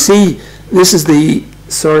 You can see this is the,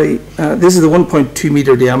 this is the 1.2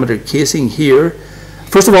 metre diameter casing here.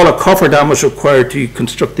 First of all, a cofferdam was required to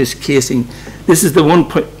construct this casing. This is the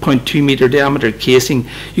 1.2 metre diameter casing.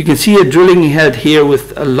 You can see a drilling head here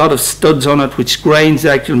with a lot of studs on it, which grinds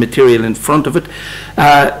the actual material in front of it.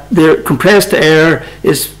 The compressed air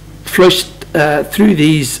is flushed through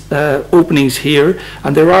these openings here,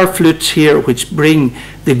 and there are flutes here which bring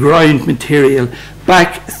the ground material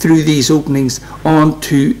back through these openings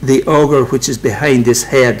onto the auger which is behind this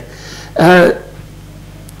head.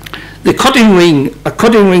 The cutting ring, a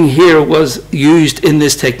cutting ring here was used in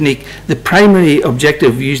this technique. The primary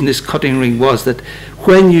objective of using this cutting ring was that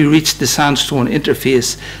when you reach the sandstone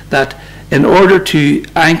interface, that in order to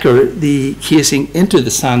anchor the casing into the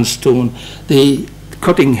sandstone, the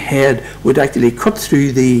cutting head would actually cut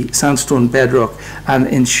through the sandstone bedrock and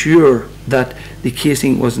ensure that the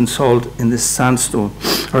casing was installed in the sandstone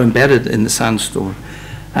or embedded in the sandstone.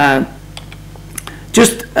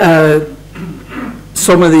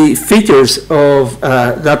 Some of the features of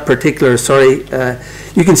that particular,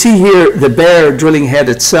 you can see here the bare drilling head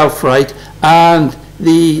itself, right, and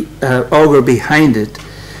the auger behind it.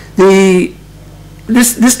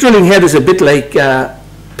 This drilling head is a bit like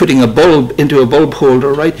putting a bulb into a bulb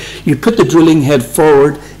holder, right? You put the drilling head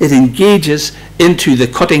forward, it engages into the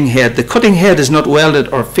cutting head. The cutting head is not welded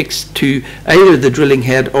or fixed to either the drilling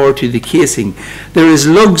head or to the casing. There is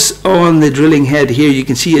lugs on the drilling head here. You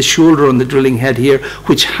can see a shoulder on the drilling head here,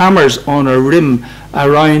 which hammers on a rim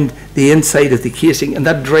around the inside of the casing, and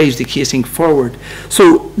that drives the casing forward.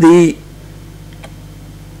 So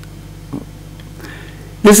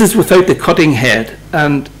this is without the cutting head,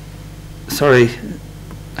 and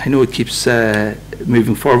I know it keeps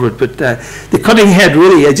moving forward, but the cutting head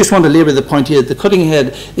really, I just want to labour the point here, the cutting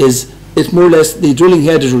head is more or less, the drilling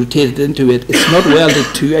head is rotated into it. It's not welded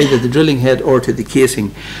to either the drilling head or to the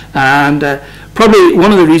casing. And probably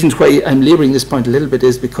one of the reasons why I'm labouring this point a little bit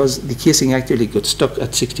is because the casing actually got stuck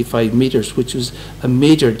at 65 metres, which was a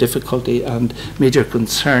major difficulty and major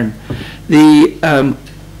concern.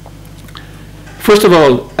 First of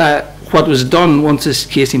all, what was done once this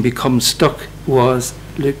casing becomes stuck was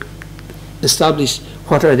establish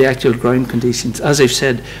what are the actual ground conditions. As I've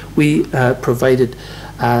said, we provided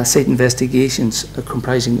site investigations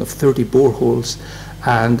comprising of 30 boreholes,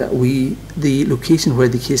 and the location where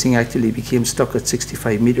the casing actually became stuck at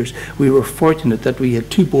 65 metres, we were fortunate that we had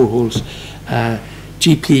two boreholes,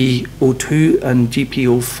 GP02 and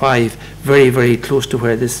GP05, very, very close to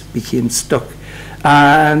where this became stuck.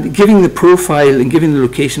 And given the profile and given the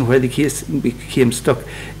location where the casing became stuck,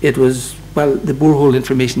 it was, well, the borehole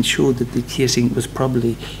information showed that the casing was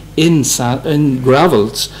probably in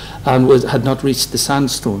gravels and had not reached the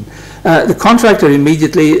sandstone. The contractor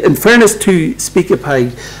immediately, in fairness to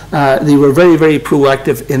SPICAPAG, they were very, very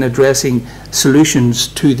proactive in addressing solutions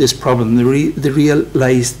to this problem. They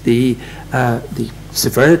realised the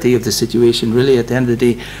severity of the situation really at the end of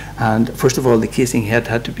the day, and first of all the casing head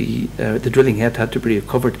had to be, the drilling head had to be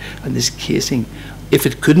recovered, and this casing, if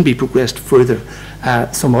it couldn't be progressed further,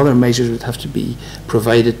 some other measures would have to be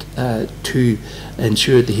provided to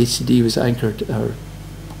ensure the HCD was anchored or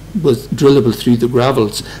was drillable through the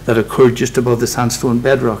gravels that occurred just above the sandstone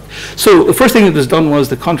bedrock. So the first thing that was done was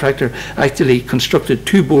the contractor actually constructed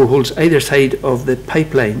two boreholes either side of the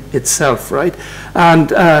pipeline itself, right? And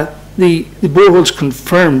the boreholes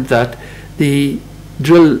confirmed that the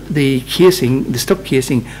stuck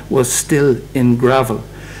casing was still in gravel.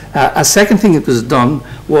 A second thing that was done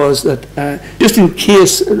was that just in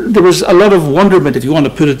case, there was a lot of wonderment, if you want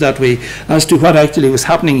to put it that way, as to what actually was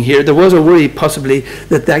happening here. There was a worry possibly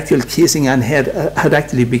that the actual casing and head had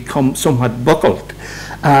actually become somewhat buckled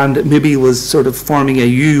and maybe was sort of forming a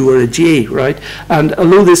U or a J, right? And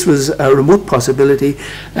although this was a remote possibility,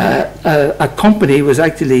 a company was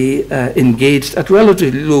actually engaged at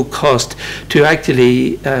relatively low cost to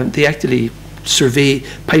actually, they actually survey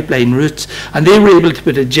pipeline routes, and they were able to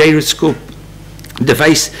put a gyroscope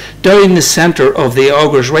device down the center of the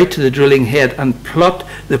augers right to the drilling head and plot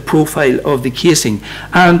the profile of the casing,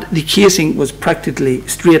 and the casing was practically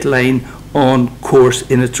straight line on course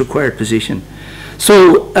in its required position.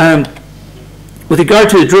 So with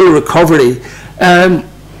regard to the drill recovery,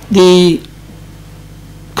 the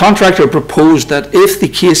contractor proposed that if the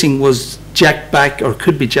casing was jacked back or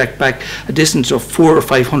could be jacked back a distance of 400 or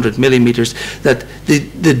 500 millimeters, that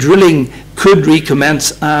the drilling could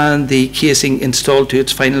recommence and the casing installed to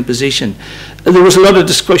its final position. There was a lot of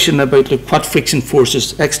discussion about what friction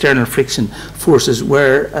forces, external friction forces,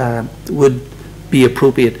 would be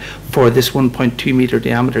appropriate for this 1.2 meter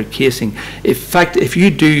diameter casing. In fact, if you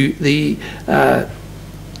do the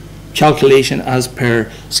calculation as per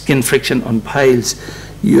skin friction on piles,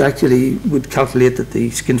 you actually would calculate that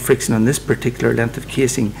the skin friction on this particular length of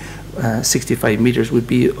casing, 65 meters, would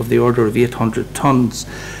be of the order of 800 tons.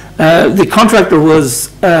 The contractor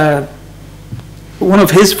was, one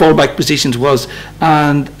of his fallback positions was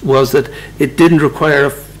that it didn't require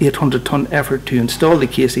a 800-ton effort to install the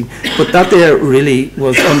casing, but that there really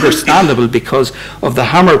was understandable because of the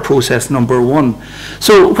hammer process, number one.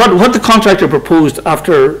 So what the contractor proposed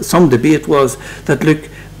after some debate was that, look,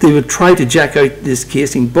 they would try to jack out this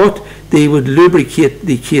casing, but they would lubricate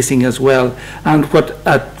the casing as well. And what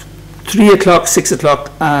at 3 o'clock, 6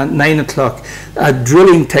 o'clock, and 9 o'clock, a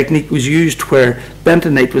drilling technique was used where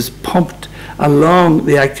bentonite was pumped along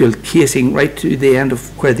the actual casing right to the end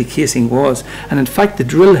of where the casing was. And in fact, the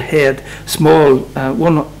drill head, small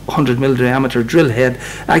 100 mil diameter drill head,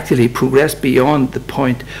 actually progressed beyond the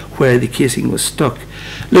point where the casing was stuck.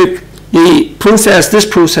 Look, this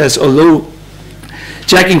process, although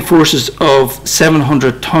jacking forces of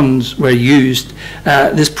 700 tons were used,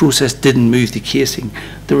 this process didn't move the casing.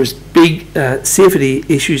 There was big safety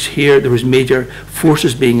issues here. There was major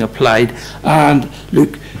forces being applied. And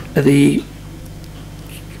look,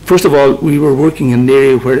 first of all, we were working in an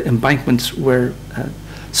area where embankments were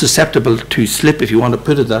susceptible to slip, if you want to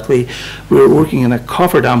put it that way. We were working in a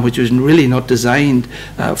cofferdam, which was really not designed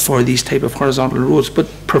for these type of horizontal roads, but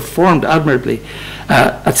performed admirably.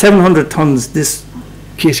 At 700 tons, this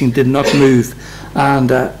casing did not move,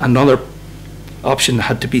 and another option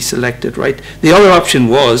had to be selected, right? The other option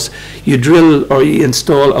was you drill or you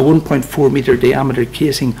install a 1.4 meter diameter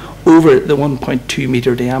casing over the 1.2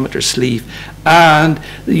 meter diameter sleeve, and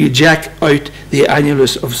you jack out the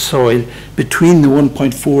annulus of soil between the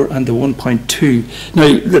 1.4 and the 1.2.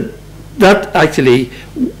 Now that actually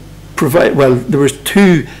provide, well, there was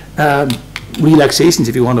two relaxations,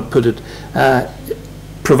 if you want to put it,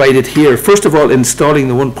 provided here. First of all, installing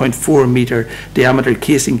the 1.4 meter diameter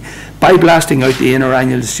casing. By blasting out the inner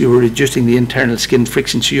annulus, you were reducing the internal skin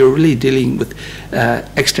friction, so you're really dealing with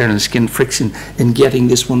external skin friction in getting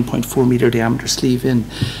this 1.4 meter diameter sleeve in.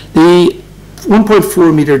 The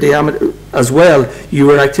 1.4 meter diameter as well, you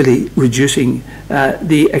were actually reducing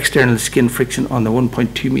the external skin friction on the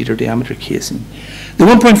 1.2 metre diameter casing. The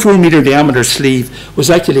 1.4 metre diameter sleeve was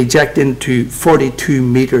actually jacked into 42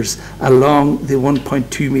 metres along the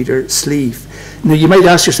 1.2 metre sleeve. Now you might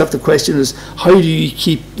ask yourself the question is, how do you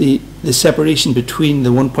keep the separation between the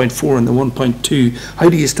 1.4 and the 1.2? How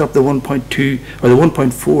do you stop the 1.2 or the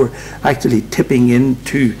 1.4 actually tipping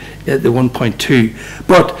into the 1.2?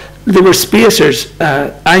 But there were spacers,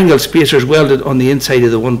 angle spacers welded on the inside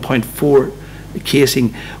of the 1.4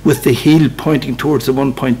 casing with the heel pointing towards the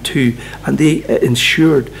 1.2, and they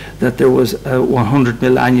ensured that there was a 100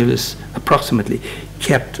 mm annulus approximately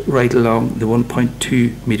kept right along the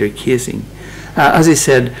 1.2 metre casing. As I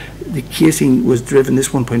said, the casing was driven, this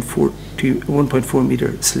 1.4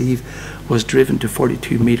 metre sleeve was driven to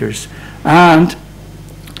 42 metres, and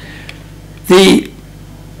the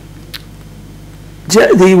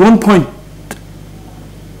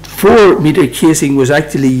 1.4 metre casing was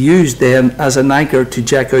actually used then as an anchor to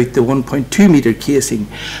jack out the 1.2 metre casing,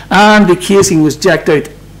 and the casing was jacked out,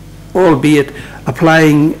 albeit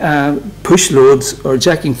applying push loads or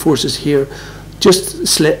jacking forces here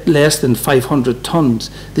just less than 500 tons.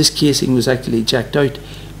 This casing was actually jacked out.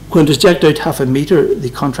 When it was jacked out half a metre, the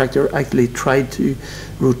contractor actually tried to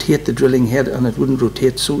rotate the drilling head and it wouldn't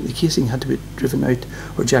rotate, so the casing had to be driven out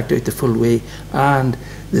or jacked out the full way, and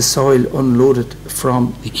the soil unloaded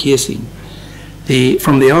from the casing,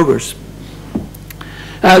 from the augers.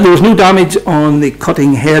 There was no damage on the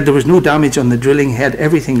cutting head, there was no damage on the drilling head,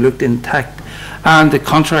 everything looked intact, and the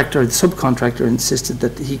subcontractor insisted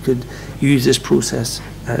that he could use this process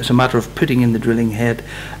as a matter of putting in the drilling head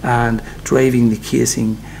and driving the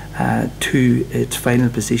casing to its final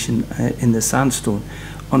position in the sandstone.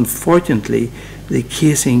 Unfortunately, the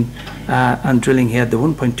casing and drilling head, the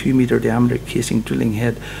 1.2 metre diameter casing drilling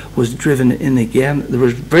head, was driven in again. There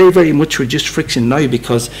was very much reduced friction now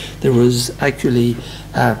because there was actually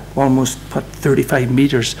almost 35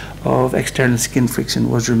 metres of external skin friction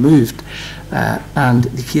was removed, and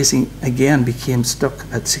the casing again became stuck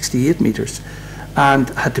at 68 metres and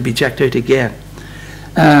had to be jacked out again.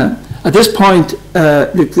 At this point,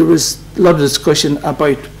 look, there was a lot of discussion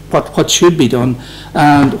about what should be done,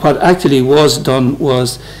 and what actually was done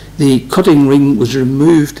was the cutting ring was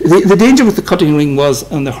removed. The danger with the cutting ring was,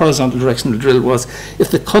 on the horizontal directional drill, was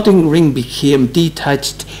if the cutting ring became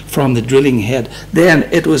detached from the drilling head, then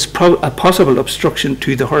it was a possible obstruction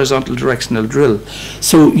to the horizontal directional drill.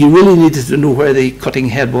 So you really needed to know where the cutting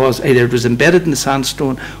head was. Either it was embedded in the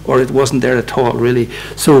sandstone or it wasn't there at all, really.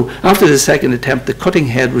 So after the second attempt, the cutting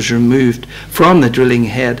head was removed from the drilling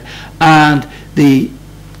head, and the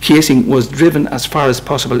casing was driven as far as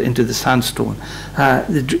possible into the sandstone.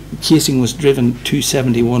 The casing was driven to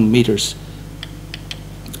 71 metres.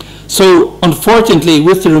 So unfortunately,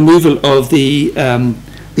 with the removal of the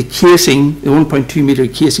casing, the 1.2 metre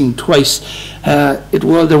casing twice,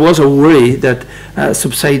 there was a worry that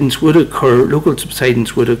subsidence would occur, local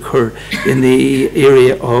subsidence would occur in the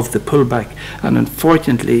area of the pullback, and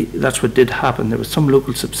unfortunately that's what did happen. There was some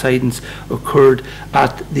local subsidence occurred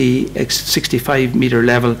at the 65 metre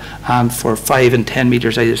level and for 5 and 10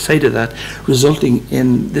 metres either side of that, resulting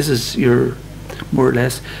in, this is your more or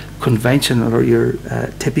less conventional or your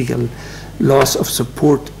typical loss of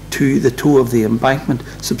support to the toe of the embankment.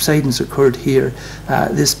 Subsidence occurred here.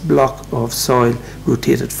 This block of soil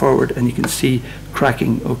rotated forward, and you can see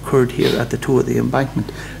cracking occurred here at the toe of the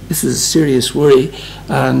embankment. This was a serious worry,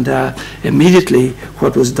 and immediately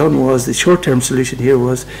what was done was, the short-term solution here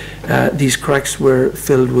was these cracks were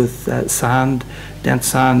filled with sand, dense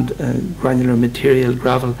sand, granular material,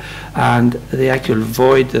 gravel, and the actual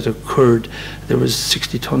void that occurred, there was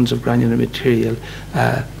 60 tons of granular material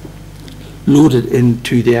loaded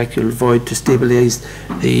into the actual void to stabilise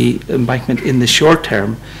the embankment in the short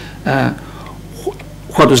term.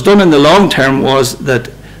 What was done in the long term was that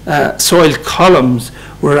soil columns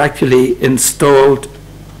were actually installed,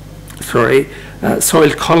 soil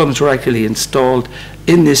columns were actually installed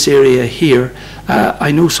in this area here.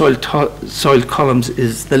 I know soil columns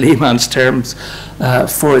is the layman's terms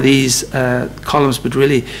for these columns, but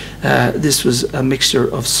really this was a mixture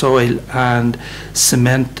of soil and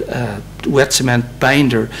cement, wet cement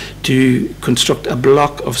binder to construct a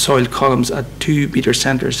block of soil columns at 2 metre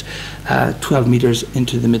centres, 12 metres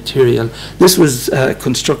into the material. This was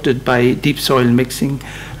constructed by Deep Soil Mixing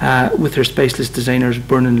with their specialist designers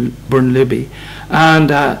Byrne-Libby.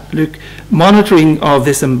 And look, monitoring of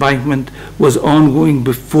this embankment was ongoing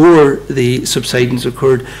before the subsidence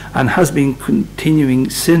occurred and has been continuing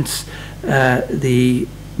since the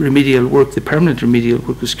remedial work, the permanent remedial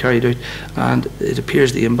work was carried out, and it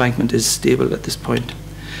appears the embankment is stable at this point.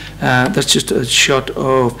 That's just a shot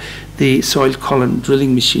of the soil column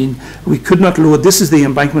drilling machine. We could not load. This is the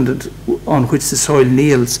embankment on which the soil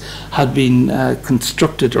nails had been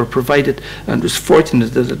constructed or provided, and it was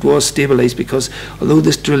fortunate that it was stabilized, because although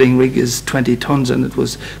this drilling rig is 20 tons and it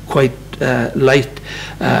was quite light,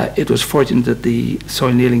 it was fortunate that the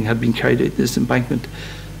soil nailing had been carried out this embankment.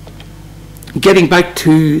 Getting back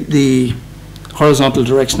to the horizontal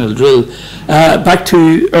directional drill, back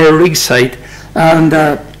to our rig site, and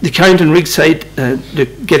the Carrington rig site,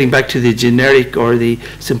 getting back to the generic or the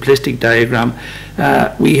simplistic diagram,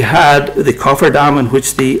 we had the cofferdam in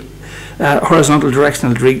which the horizontal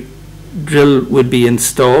directional drill would be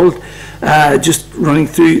installed, just running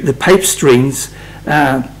through the pipe strings,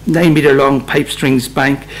 9-meter long pipe strings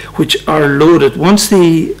bank, which are loaded. Once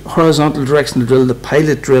the horizontal directional drill, the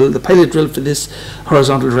pilot drill for this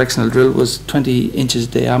horizontal directional drill was 20 inches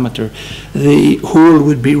diameter. The hole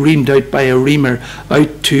would be reamed out by a reamer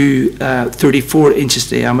out to 34 inches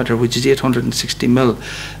diameter, which is 860 mil.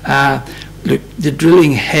 Look, the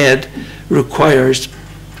drilling head requires,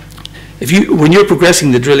 when you're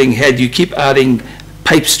progressing the drilling head, you keep adding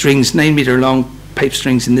pipe strings, 9-meter long pipe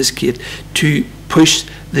strings in this case, to push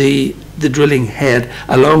the drilling head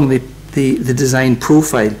along the design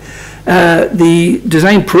profile. The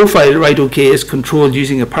design profile, right, okay, is controlled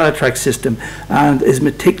using a paratrack system, and is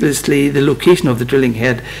meticulously, the location of the drilling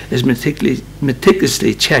head is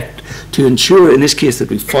meticulously checked to ensure, in this case, that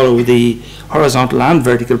we follow the horizontal and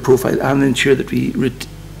vertical profile, and ensure that we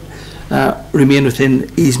remain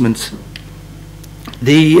within easements.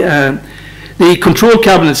 The control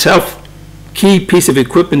cabin itself, key piece of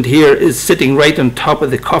equipment here, is sitting right on top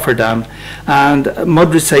of the cofferdam, and a mud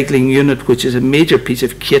recycling unit, which is a major piece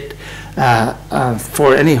of kit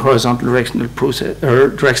for any horizontal directional process or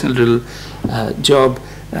directional drill job,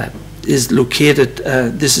 is located.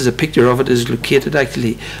 This is a picture of it. Is located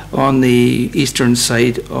actually on the eastern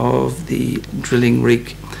side of the drilling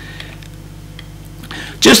rig.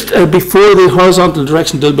 Just before the horizontal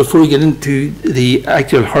directional drill, before we get into the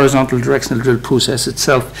actual horizontal directional drill process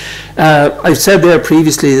itself, I said there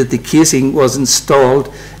previously that the casing was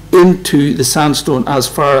installed into the sandstone as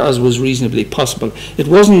far as was reasonably possible. It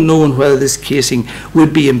wasn't known whether this casing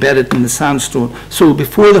would be embedded in the sandstone. So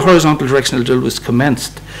before the horizontal directional drill was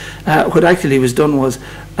commenced, what actually was done was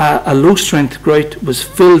a low strength grout was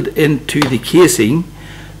filled into the casing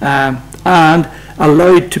and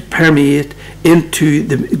allowed to permeate into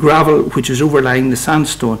the gravel which was overlying the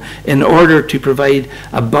sandstone, in order to provide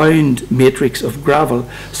a bound matrix of gravel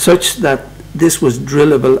such that this was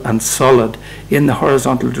drillable and solid in the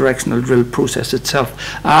horizontal directional drill process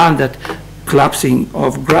itself, and that collapsing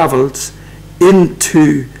of gravels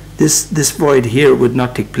into this void here would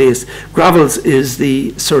not take place. Gravels is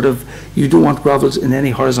the sort of, you don't want gravels in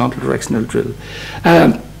any horizontal directional drill.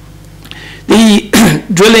 The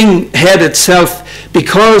drilling head itself,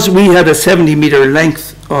 because we had a 70-meter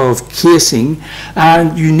length of casing,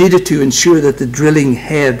 and you needed to ensure that the drilling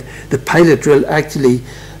head, the pilot drill, actually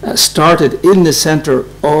started in the center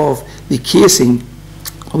of the casing.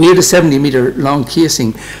 We had a 70-meter long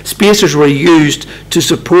casing. Spacers were used to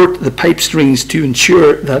support the pipe strings to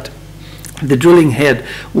ensure that the drilling head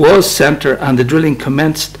was center, and the drilling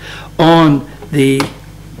commenced on the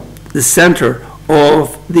center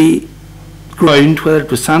of the ground, whether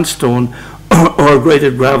it was sandstone or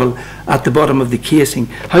graded gravel, at the bottom of the casing.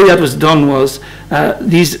 How that was done was,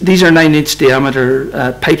 these are 9-inch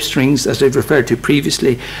diameter pipe strings, as I've referred to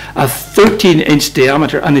previously, a 13-inch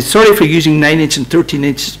diameter, and it's sorry for using 9-inch and 13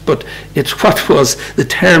 inches, but it's what was the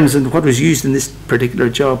terms and what was used in this particular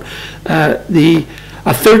job. A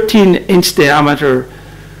 13-inch diameter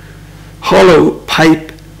hollow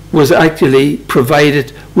pipe was actually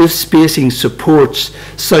provided with spacing supports,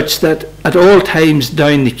 such that at all times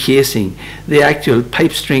down the casing, the actual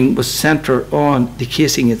pipe string was center on the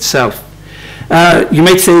casing itself. You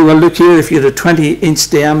might say, well, look here, if you had a 20-inch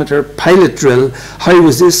diameter pilot drill, how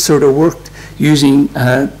was this sort of worked using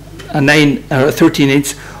a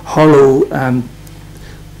 13-inch hollow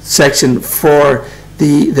section for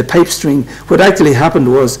the pipe string? What actually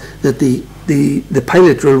happened was that the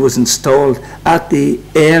pilot drill was installed at the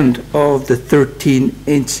end of the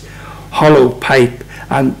 13-inch hollow pipe,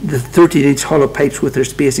 and the 13-inch hollow pipes with their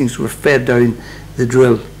spacings were fed down the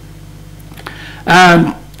drill.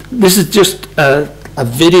 This is just a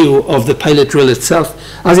video of the pilot drill itself.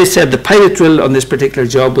 As I said, the pilot drill on this particular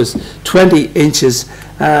job was 20 inches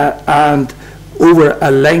and over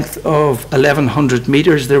a length of 1,100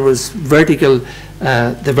 meters. There was vertical,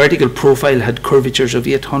 the vertical profile had curvatures of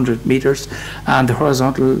 800 meters, and the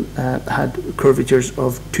horizontal had curvatures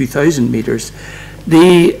of 2,000 meters.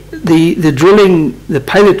 The drilling, the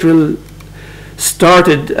pilot drill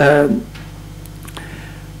started,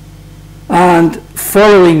 and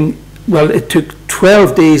following, well, it took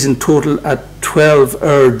 12 days in total at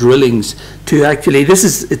 12-hour drillings to actually,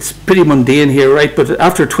 it's pretty mundane here, right, but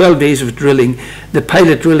after 12 days of drilling, the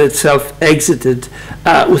pilot drill itself exited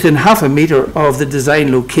within half a metre of the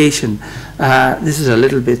design location. This is a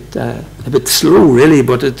bit slow really,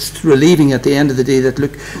 but it's relieving at the end of the day that,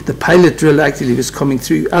 look, the pilot drill actually was coming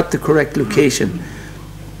through at the correct location.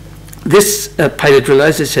 This pilot drill,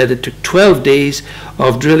 as I said, it took 12 days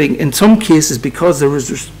of drilling. In some cases, because there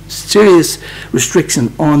was serious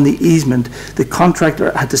restriction on the easement, the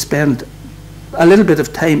contractor had to spend a little bit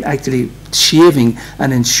of time actually shaving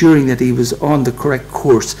and ensuring that he was on the correct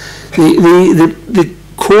course. The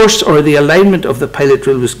course or the alignment of the pilot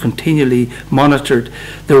drill was continually monitored.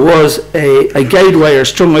 There was a guide wire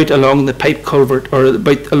strung out along the pipe culvert, or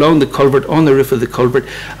along the culvert, on the roof of the culvert,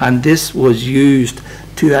 and this was used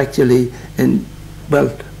to actually,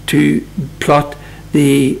 to plot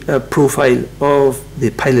the profile of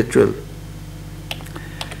the pilot drill.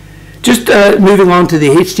 Just moving on to the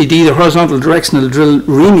HDD, the Horizontal Directional Drill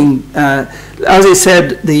reaming. As I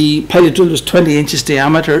said, the pilot drill was 20 inches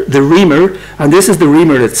diameter. The reamer, and this is the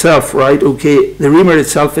reamer itself, right? Okay, the reamer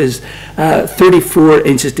itself is 34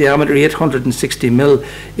 inches diameter, 860 mil.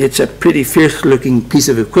 It's a pretty fierce-looking piece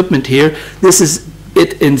of equipment here. This is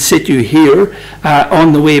it in situ here.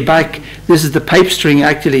 On the way back, this is the pipe string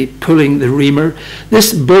actually pulling the reamer.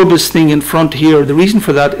 This bulbous thing in front here, the reason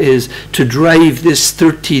for that is to drive this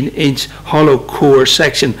 13-inch hollow core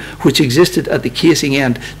section which existed at the casing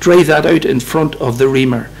end, drive that out in front of the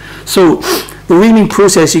reamer. So the reaming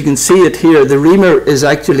process, you can see it here. The reamer is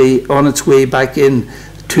actually on its way back in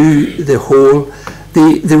to the hole.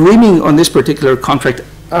 The reaming on this particular contract,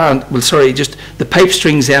 and just the pipe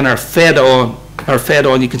strings then are fed on.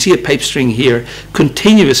 You can see a pipe string here.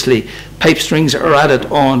 Continuously, pipe strings are added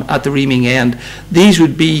on at the reaming end. These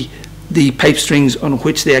would be the pipe strings on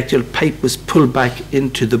which the actual pipe was pulled back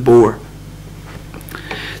into the bore.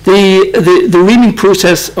 The reaming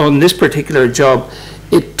process on this particular job,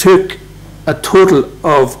 it took a total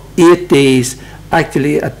of 8 days,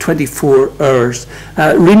 actually at 24 hours.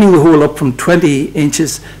 Reaming the hole up from 20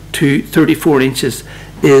 inches to 34 inches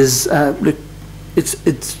is,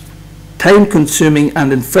 it's time consuming,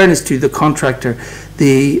 and in fairness to the contractor,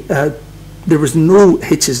 there was no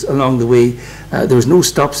hitches along the way. There was no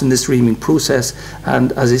stops in this reaming process,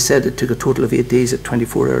 and as I said, it took a total of 8 days at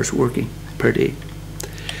 24 hours working per day.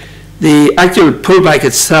 The actual pullback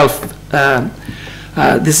itself,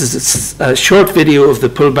 this is a short video of the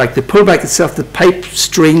pullback. The pullback itself, the pipe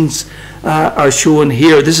strings are shown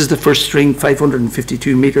here. This is the first string,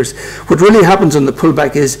 552 meters. What really happens on the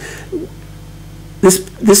pullback is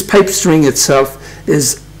this pipe string itself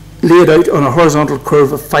is laid out on a horizontal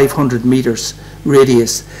curve of 500 meters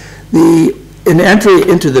radius. In entry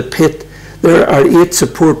into the pit, there are 8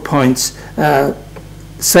 support points.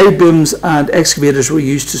 Side booms and excavators were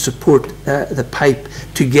used to support the pipe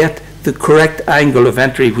to get the correct angle of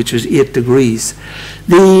entry, which was 8 degrees.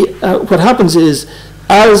 What happens is,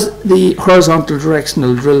 as the horizontal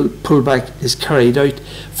directional drill pullback is carried out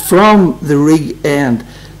from the rig end,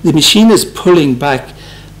 the machine is pulling back.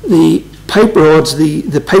 The pipe rods,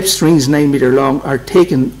 the pipe strings 9 meter long, are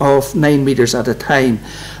taken off 9 meters at a time.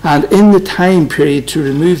 And in the time period to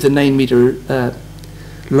remove the 9 meter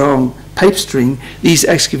long pipe string, these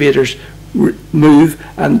excavators move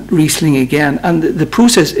and re-sling again. And the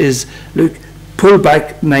process is, look, pull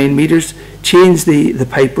back 9 meters, change the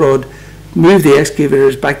pipe rod, move the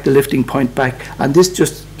excavators back, the lifting point back, and this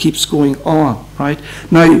just keeps going on, right?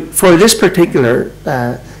 Now, for this particular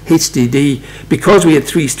HDD, because we had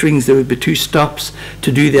 3 strings, there would be 2 stops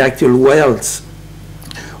to do the actual welds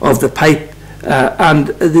of the pipe, and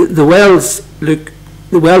the welds, look,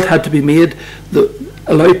 the weld had to be made,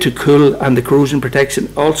 allowed to cool, and the corrosion protection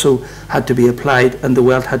also had to be applied, and the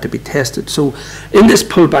weld had to be tested. So in this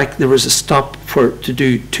pullback, there was a stop to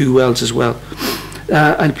do 2 welds as well.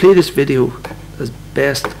 I'll play this video as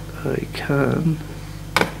best I can.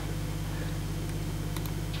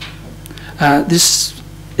 This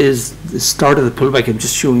is the start of the pullback. I'm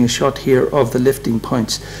just showing a shot here of the lifting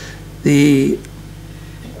points. The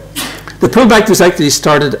pullback was actually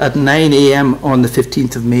started at 9 AM on the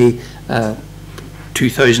 15th of May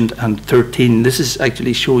 2013. This is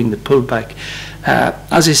actually showing the pullback.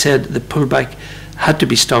 As I said, the pullback had to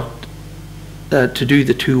be stopped to do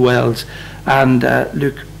the 2 welds, and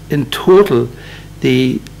look, in total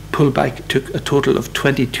the pullback took a total of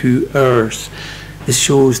 22 hours. This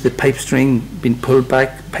shows the pipe string being pulled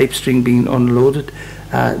back, pipe string being unloaded,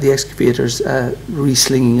 the excavator excavators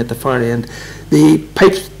reslinging at the far end. The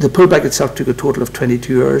pullback itself took a total of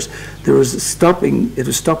 22 hours. There was it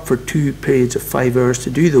was stopped for 2 periods of 5 hours to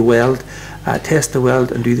do the weld, test the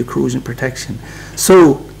weld and do the corrosion protection.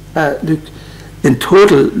 So look, in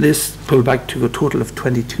total this pullback took a total of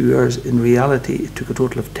 22 hours. In reality it took a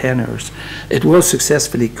total of 10 hours. It was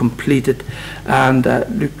successfully completed, and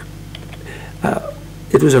look,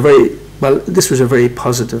 it was this was a very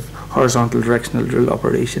positive horizontal directional drill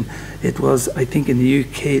operation. It was, I think in the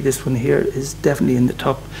UK, this one here is definitely in the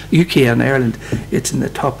top, UK and Ireland, it's in the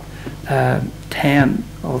top 10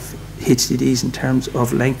 of HDDs in terms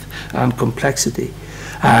of length and complexity.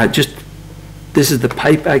 This is the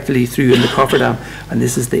pipe actually through in the cofferdam, and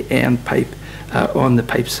this is the end pipe on the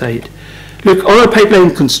pipe side. Look, other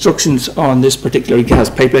pipeline constructions on this particular gas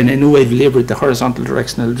pipeline, I know I've laboured the horizontal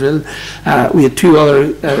directional drill. We had 2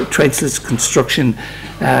 other trenchless construction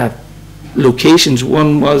locations.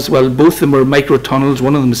 One was, well, both of them were micro tunnels.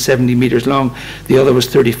 One of them was 70 metres long, the other was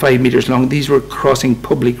 35 metres long. These were crossing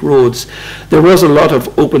public roads. There was a lot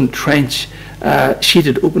of open trench,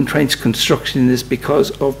 sheeted open trench construction in this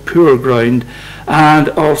because of poor ground, and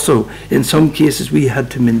also in some cases we had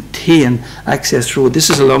to maintain access road. This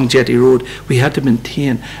is a long jetty road. We had to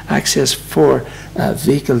maintain access for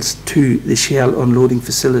vehicles to the Shell unloading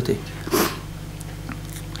facility.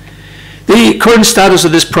 The current status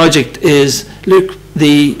of this project is, look,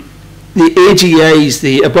 the AGIs,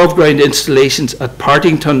 the above ground installations at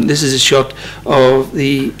Partington. This is a shot of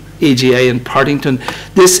the AGI in Partington.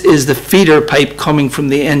 This is the feeder pipe coming from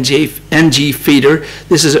the NG feeder.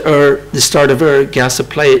 This is the start of our gas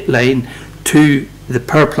supply line to the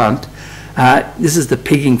power plant. This is the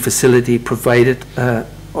pigging facility provided at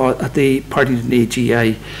the Partington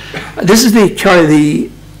AGI. This is the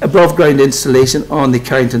above ground installation on the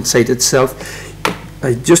Carrington site itself.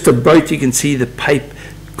 Just about you can see the pipe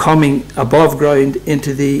coming above ground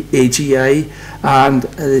into the AGI, and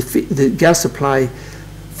the gas supply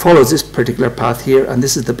follows this particular path here, and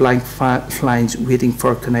this is the blank flange waiting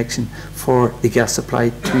for connection for the gas supply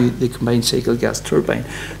to the combined cycle gas turbine.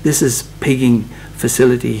 This is pigging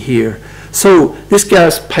facility here. So this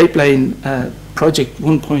gas pipeline project,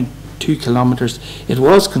 1.2 kilometres, it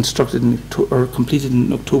was constructed or completed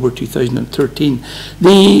in October 2013.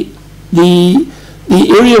 The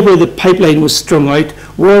area where the pipeline was strung out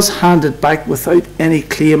was handed back without any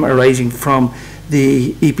claim arising from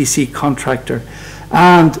the EPC contractor.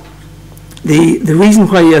 And the reason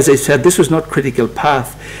why, as I said, this was not critical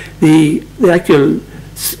path, the actual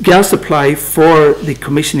gas supply for the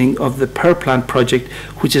commissioning of the power plant project,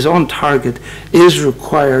 which is on target, is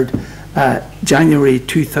required January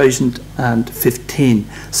 2015.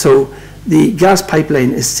 So the gas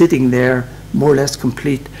pipeline is sitting there more or less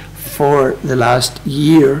complete for the last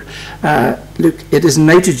year. Look, it is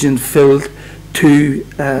nitrogen filled to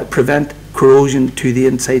prevent corrosion to the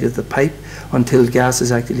inside of the pipe until gas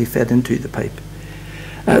is actually fed into the pipe.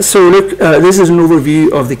 So look, this is an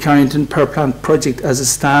overview of the Carrington power plant project as it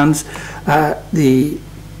stands. The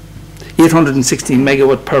 816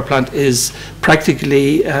 megawatt power plant is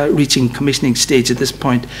practically reaching commissioning stage at this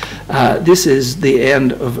point. This is the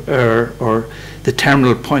end of or the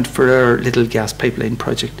terminal point for our little gas pipeline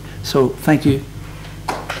project. So thank you.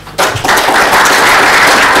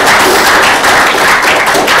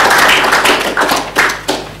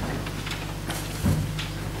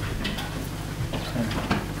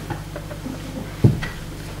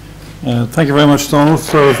 Thank you very much, Donal,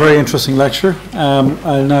 for a very interesting lecture.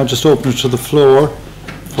 I'll now just open it to the floor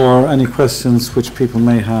for any questions which people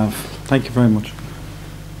may have. Thank you very much.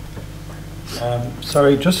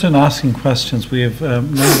 Sorry, just in asking questions, we have a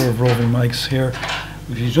number of roving mics here.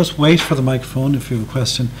 If you just wait for the microphone if you have a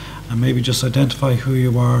question, and maybe just identify who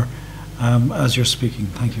you are as you're speaking.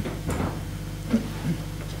 Thank you.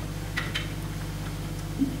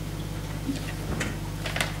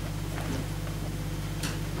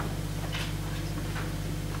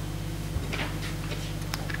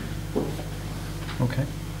 Okay.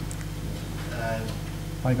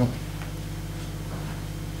 Michael.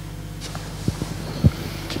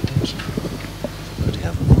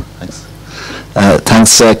 Thanks.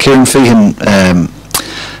 Thanks, Kieran Feehan.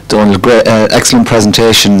 Donal, great, excellent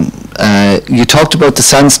presentation. You talked about the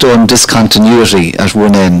sandstone discontinuity at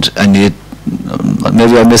one end, and you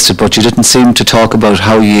maybe I missed it, but you didn't seem to talk about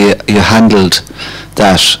how you handled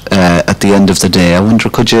that at the end of the day. I wonder,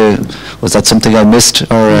 was that something I missed?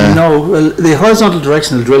 Or No, well, the horizontal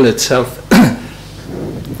directional drill itself,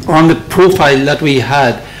 on the profile that we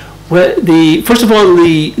had, well, first of all,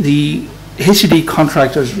 the HCD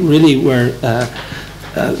contractors really were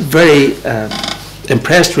very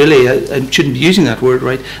impressed, really, I shouldn't be using that word,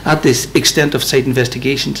 right, at this extent of site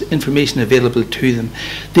investigations, information available to them.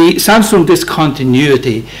 The sandstone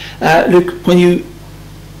discontinuity, look, when you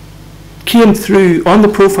came through on the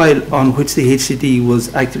profile on which the HCD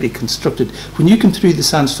was actually constructed, when you came through the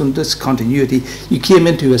sandstone discontinuity, you came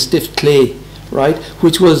into a stiff clay, right,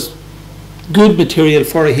 which was good material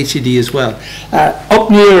for a HCD as well. Up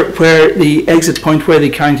near where the exit point where the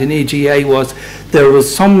Carrington AGI was, there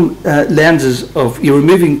was some lenses of, you were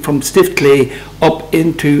moving from stiff clay up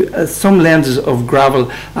into some lenses of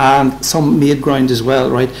gravel and some made ground as well,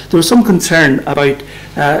 right? There was some concern about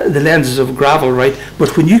the lenses of gravel, right?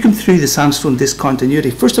 But when you come through the sandstone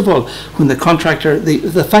discontinuity, first of all, when the contractor,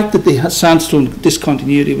 the fact that the sandstone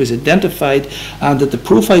discontinuity was identified and that the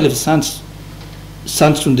profile of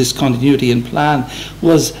sandstone discontinuity in plan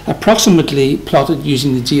was approximately plotted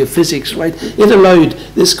using the geophysics, right? It allowed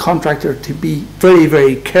this contractor to be very,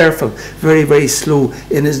 very careful, very, very slow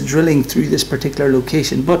in his drilling through this particular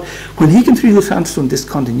location. But when he came through the sandstone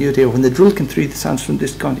discontinuity, or when the drill came through the sandstone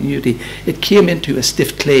discontinuity, it came into a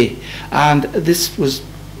stiff clay, and this was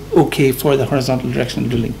okay for the horizontal directional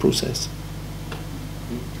drilling process.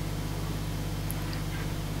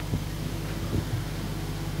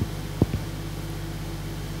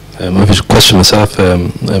 I have a question myself,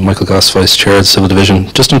 Michael Goss, Vice Chair of the Civil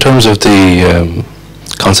Division. Just in terms of the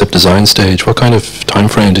concept design stage, what kind of time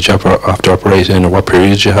frame did you have to operate in, or what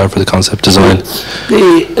period did you have for the concept design?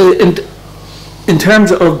 In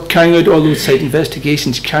terms of carrying out all those site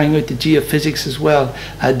investigations, carrying out the geophysics as well,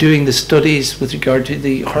 doing the studies with regard to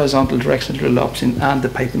the horizontal directional drill option and the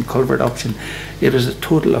pipe and culvert option, it was a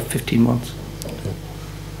total of 15 months.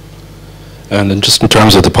 And then just in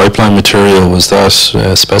terms of the pipeline material, was that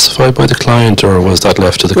specified by the client, or was that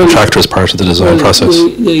left to the contractor as part of the design process?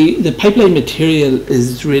 The pipeline material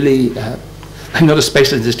is really, I'm not a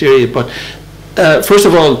specialist in this area, but first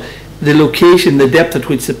of all, the location, the depth at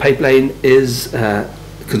which the pipeline is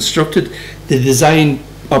constructed, the design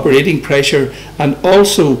operating pressure, and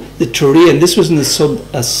also the terrain. This was in a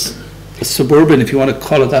suburban, if you want to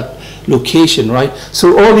call it that, location, right?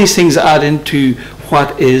 So all these things add into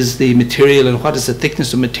what is the material and what is the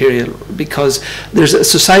thickness of material, because there's a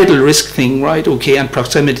societal risk thing, right? Okay, and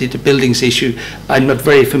proximity to buildings issue. I'm not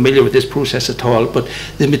very familiar with this process at all, but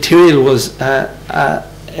the material was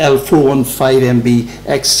L415MB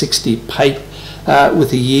X60 pipe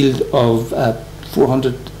with a yield of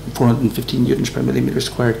 415 newtons per millimeter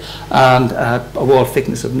squared and a wall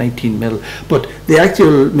thickness of 19 mil. But the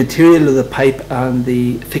actual material of the pipe and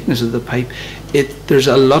the thickness of the pipe, there's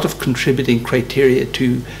a lot of contributing criteria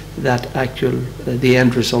to that actual, the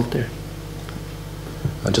end result there.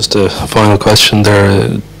 And just a final question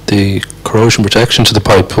there, the corrosion protection to the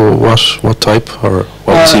pipe, what type, or what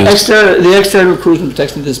was used? The external corrosion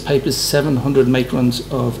protection to this pipe is 700 microns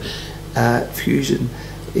of fusion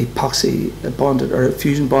epoxy bonded or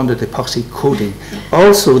fusion bonded epoxy coating.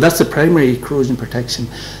 Also, that's the primary corrosion protection.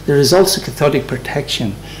 There is also cathodic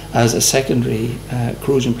protection as a secondary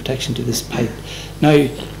corrosion protection to this pipe. Now,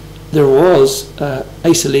 there was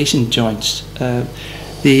isolation joints.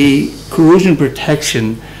 The corrosion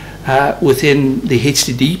protection within the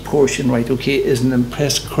HDD portion, right, okay, is an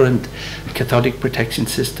impressed current cathodic protection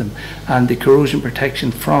system, and the corrosion protection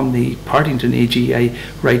from the Carrington AGI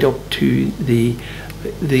right up to the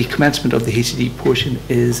commencement of the HCD portion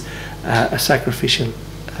is a sacrificial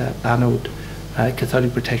anode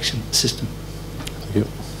cathodic protection system. Thank you.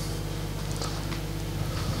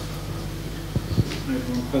 I have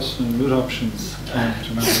one question on route options to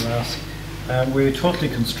ask. Were you totally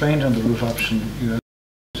constrained on the route option? You'd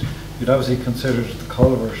obviously considered the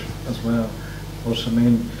culvert as well, but I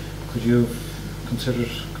mean, could you have considered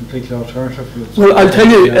completely alternative routes? Well, I'll tell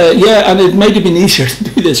you, yeah, and it might have been easier to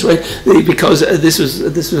do this, right? Because this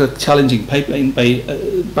was a challenging pipeline by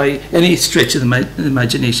any stretch of the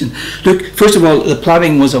imagination. Look, first of all, the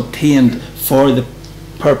planning was obtained for the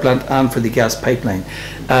power plant and for the gas pipeline.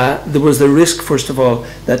 There was the risk, first of all,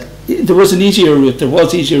 that there was an easier route. There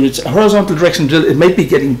was easier routes. A horizontal directional drill, it might be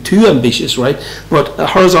getting too ambitious, right? But a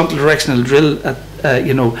horizontal directional drill,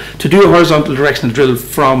 to do a horizontal directional drill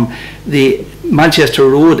from the Manchester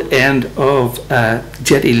Road end of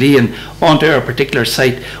Jetty Lane onto our particular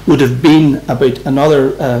site would have been about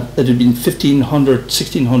another, it had been 1,500,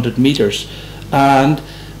 1,600 metres.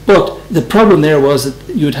 But the problem there was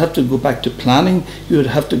that you would have to go back to planning, you would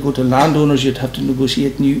have to go to landowners, you'd have to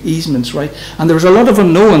negotiate new easements, right? And there was a lot of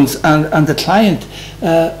unknowns, and the client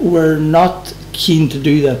were not keen to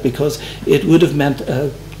do that because it would have meant,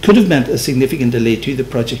 could have meant a significant delay to the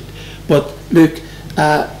project. But look,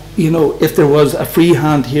 if there was a free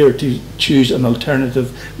hand here to choose an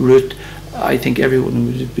alternative route, I think everyone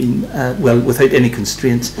would have been, well, without any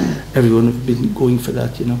constraints, everyone would have been going for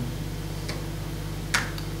that, you know.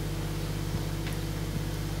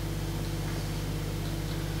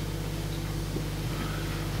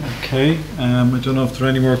 Okay, I don't know if there are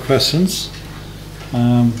any more questions.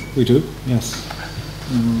 We do, yes.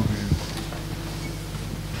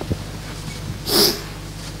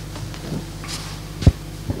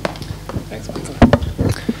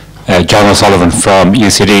 John O'Sullivan from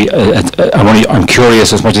UCD. I'm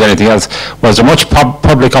curious as much as anything else, was there much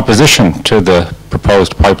public opposition to the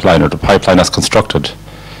proposed pipeline or the pipeline as constructed?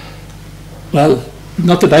 Well,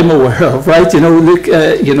 not that I'm aware of, right? You know, look,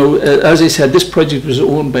 as I said, this project was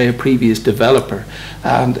owned by a previous developer,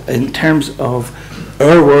 and in terms of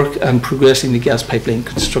our work and progressing the gas pipeline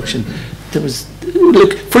construction, there was,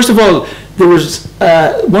 look, first of all, there was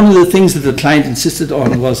one of the things that the client insisted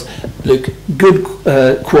on was, look, good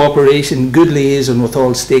cooperation, good liaison with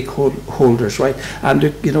all stakeholders, right?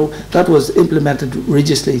 And you know, that was implemented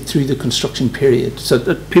religiously through the construction period, so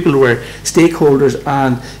that people who were stakeholders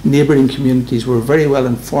and neighbouring communities were very well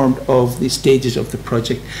informed of the stages of the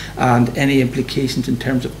project and any implications in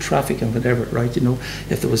terms of traffic and whatever, right? You know,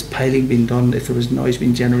 if there was piling being done, if there was noise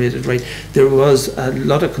being generated, right? There was a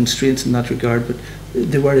lot of constraints in that regard, but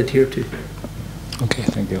they were adhered to. Okay,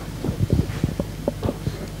 thank you.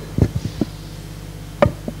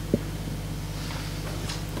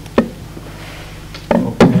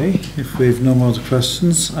 Okay, if we have no more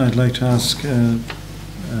questions, I'd like to ask Kieran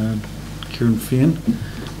Feehan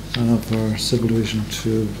of our Civil Division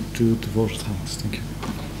to do the vote of thanks. Thank you.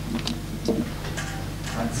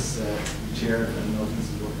 Thanks, Chair, and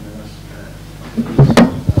Mrs. working on it.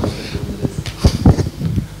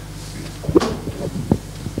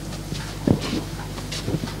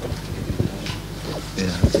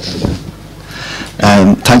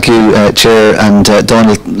 Thank you, Chair, and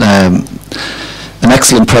Donal. An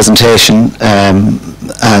excellent presentation,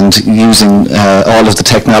 and using all of the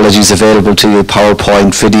technologies available to you,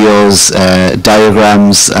 PowerPoint, videos,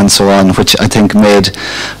 diagrams, and so on, which I think made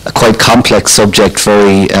a quite complex subject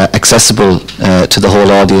very accessible to the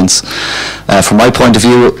whole audience. From my point of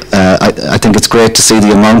view, I think it's great to see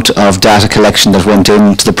the amount of data collection that went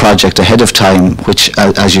into the project ahead of time, which,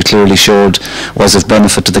 as you clearly showed, was of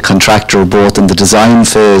benefit to the contractor both in the design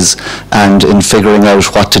phase and in figuring out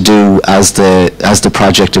what to do as the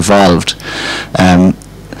project evolved.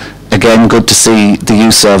 Again, good to see the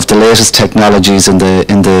use of the latest technologies in the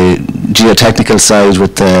geotechnical side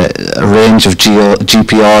with a range of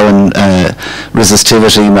GPR and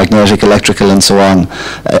resistivity, magnetic, electrical, and so on.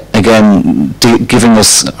 Again, giving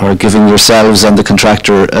us, or giving yourselves and the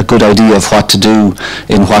contractor, a good idea of what to do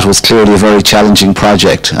in what was clearly a very challenging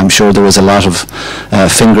project. I'm sure there was a lot of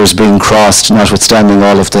fingers being crossed, notwithstanding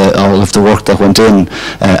all of the work that went in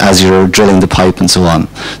as you're drilling the pipe and so on.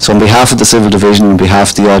 So on behalf of the Civil Division, on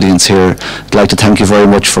behalf of the audience here, I'd like to thank you very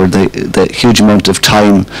much for the huge amount of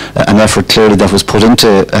time and effort clearly that was put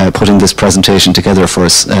into putting this presentation together for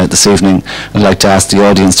us this evening. I'd like to ask the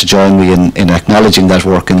audience to join me in acknowledging that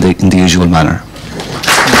work in the usual manner.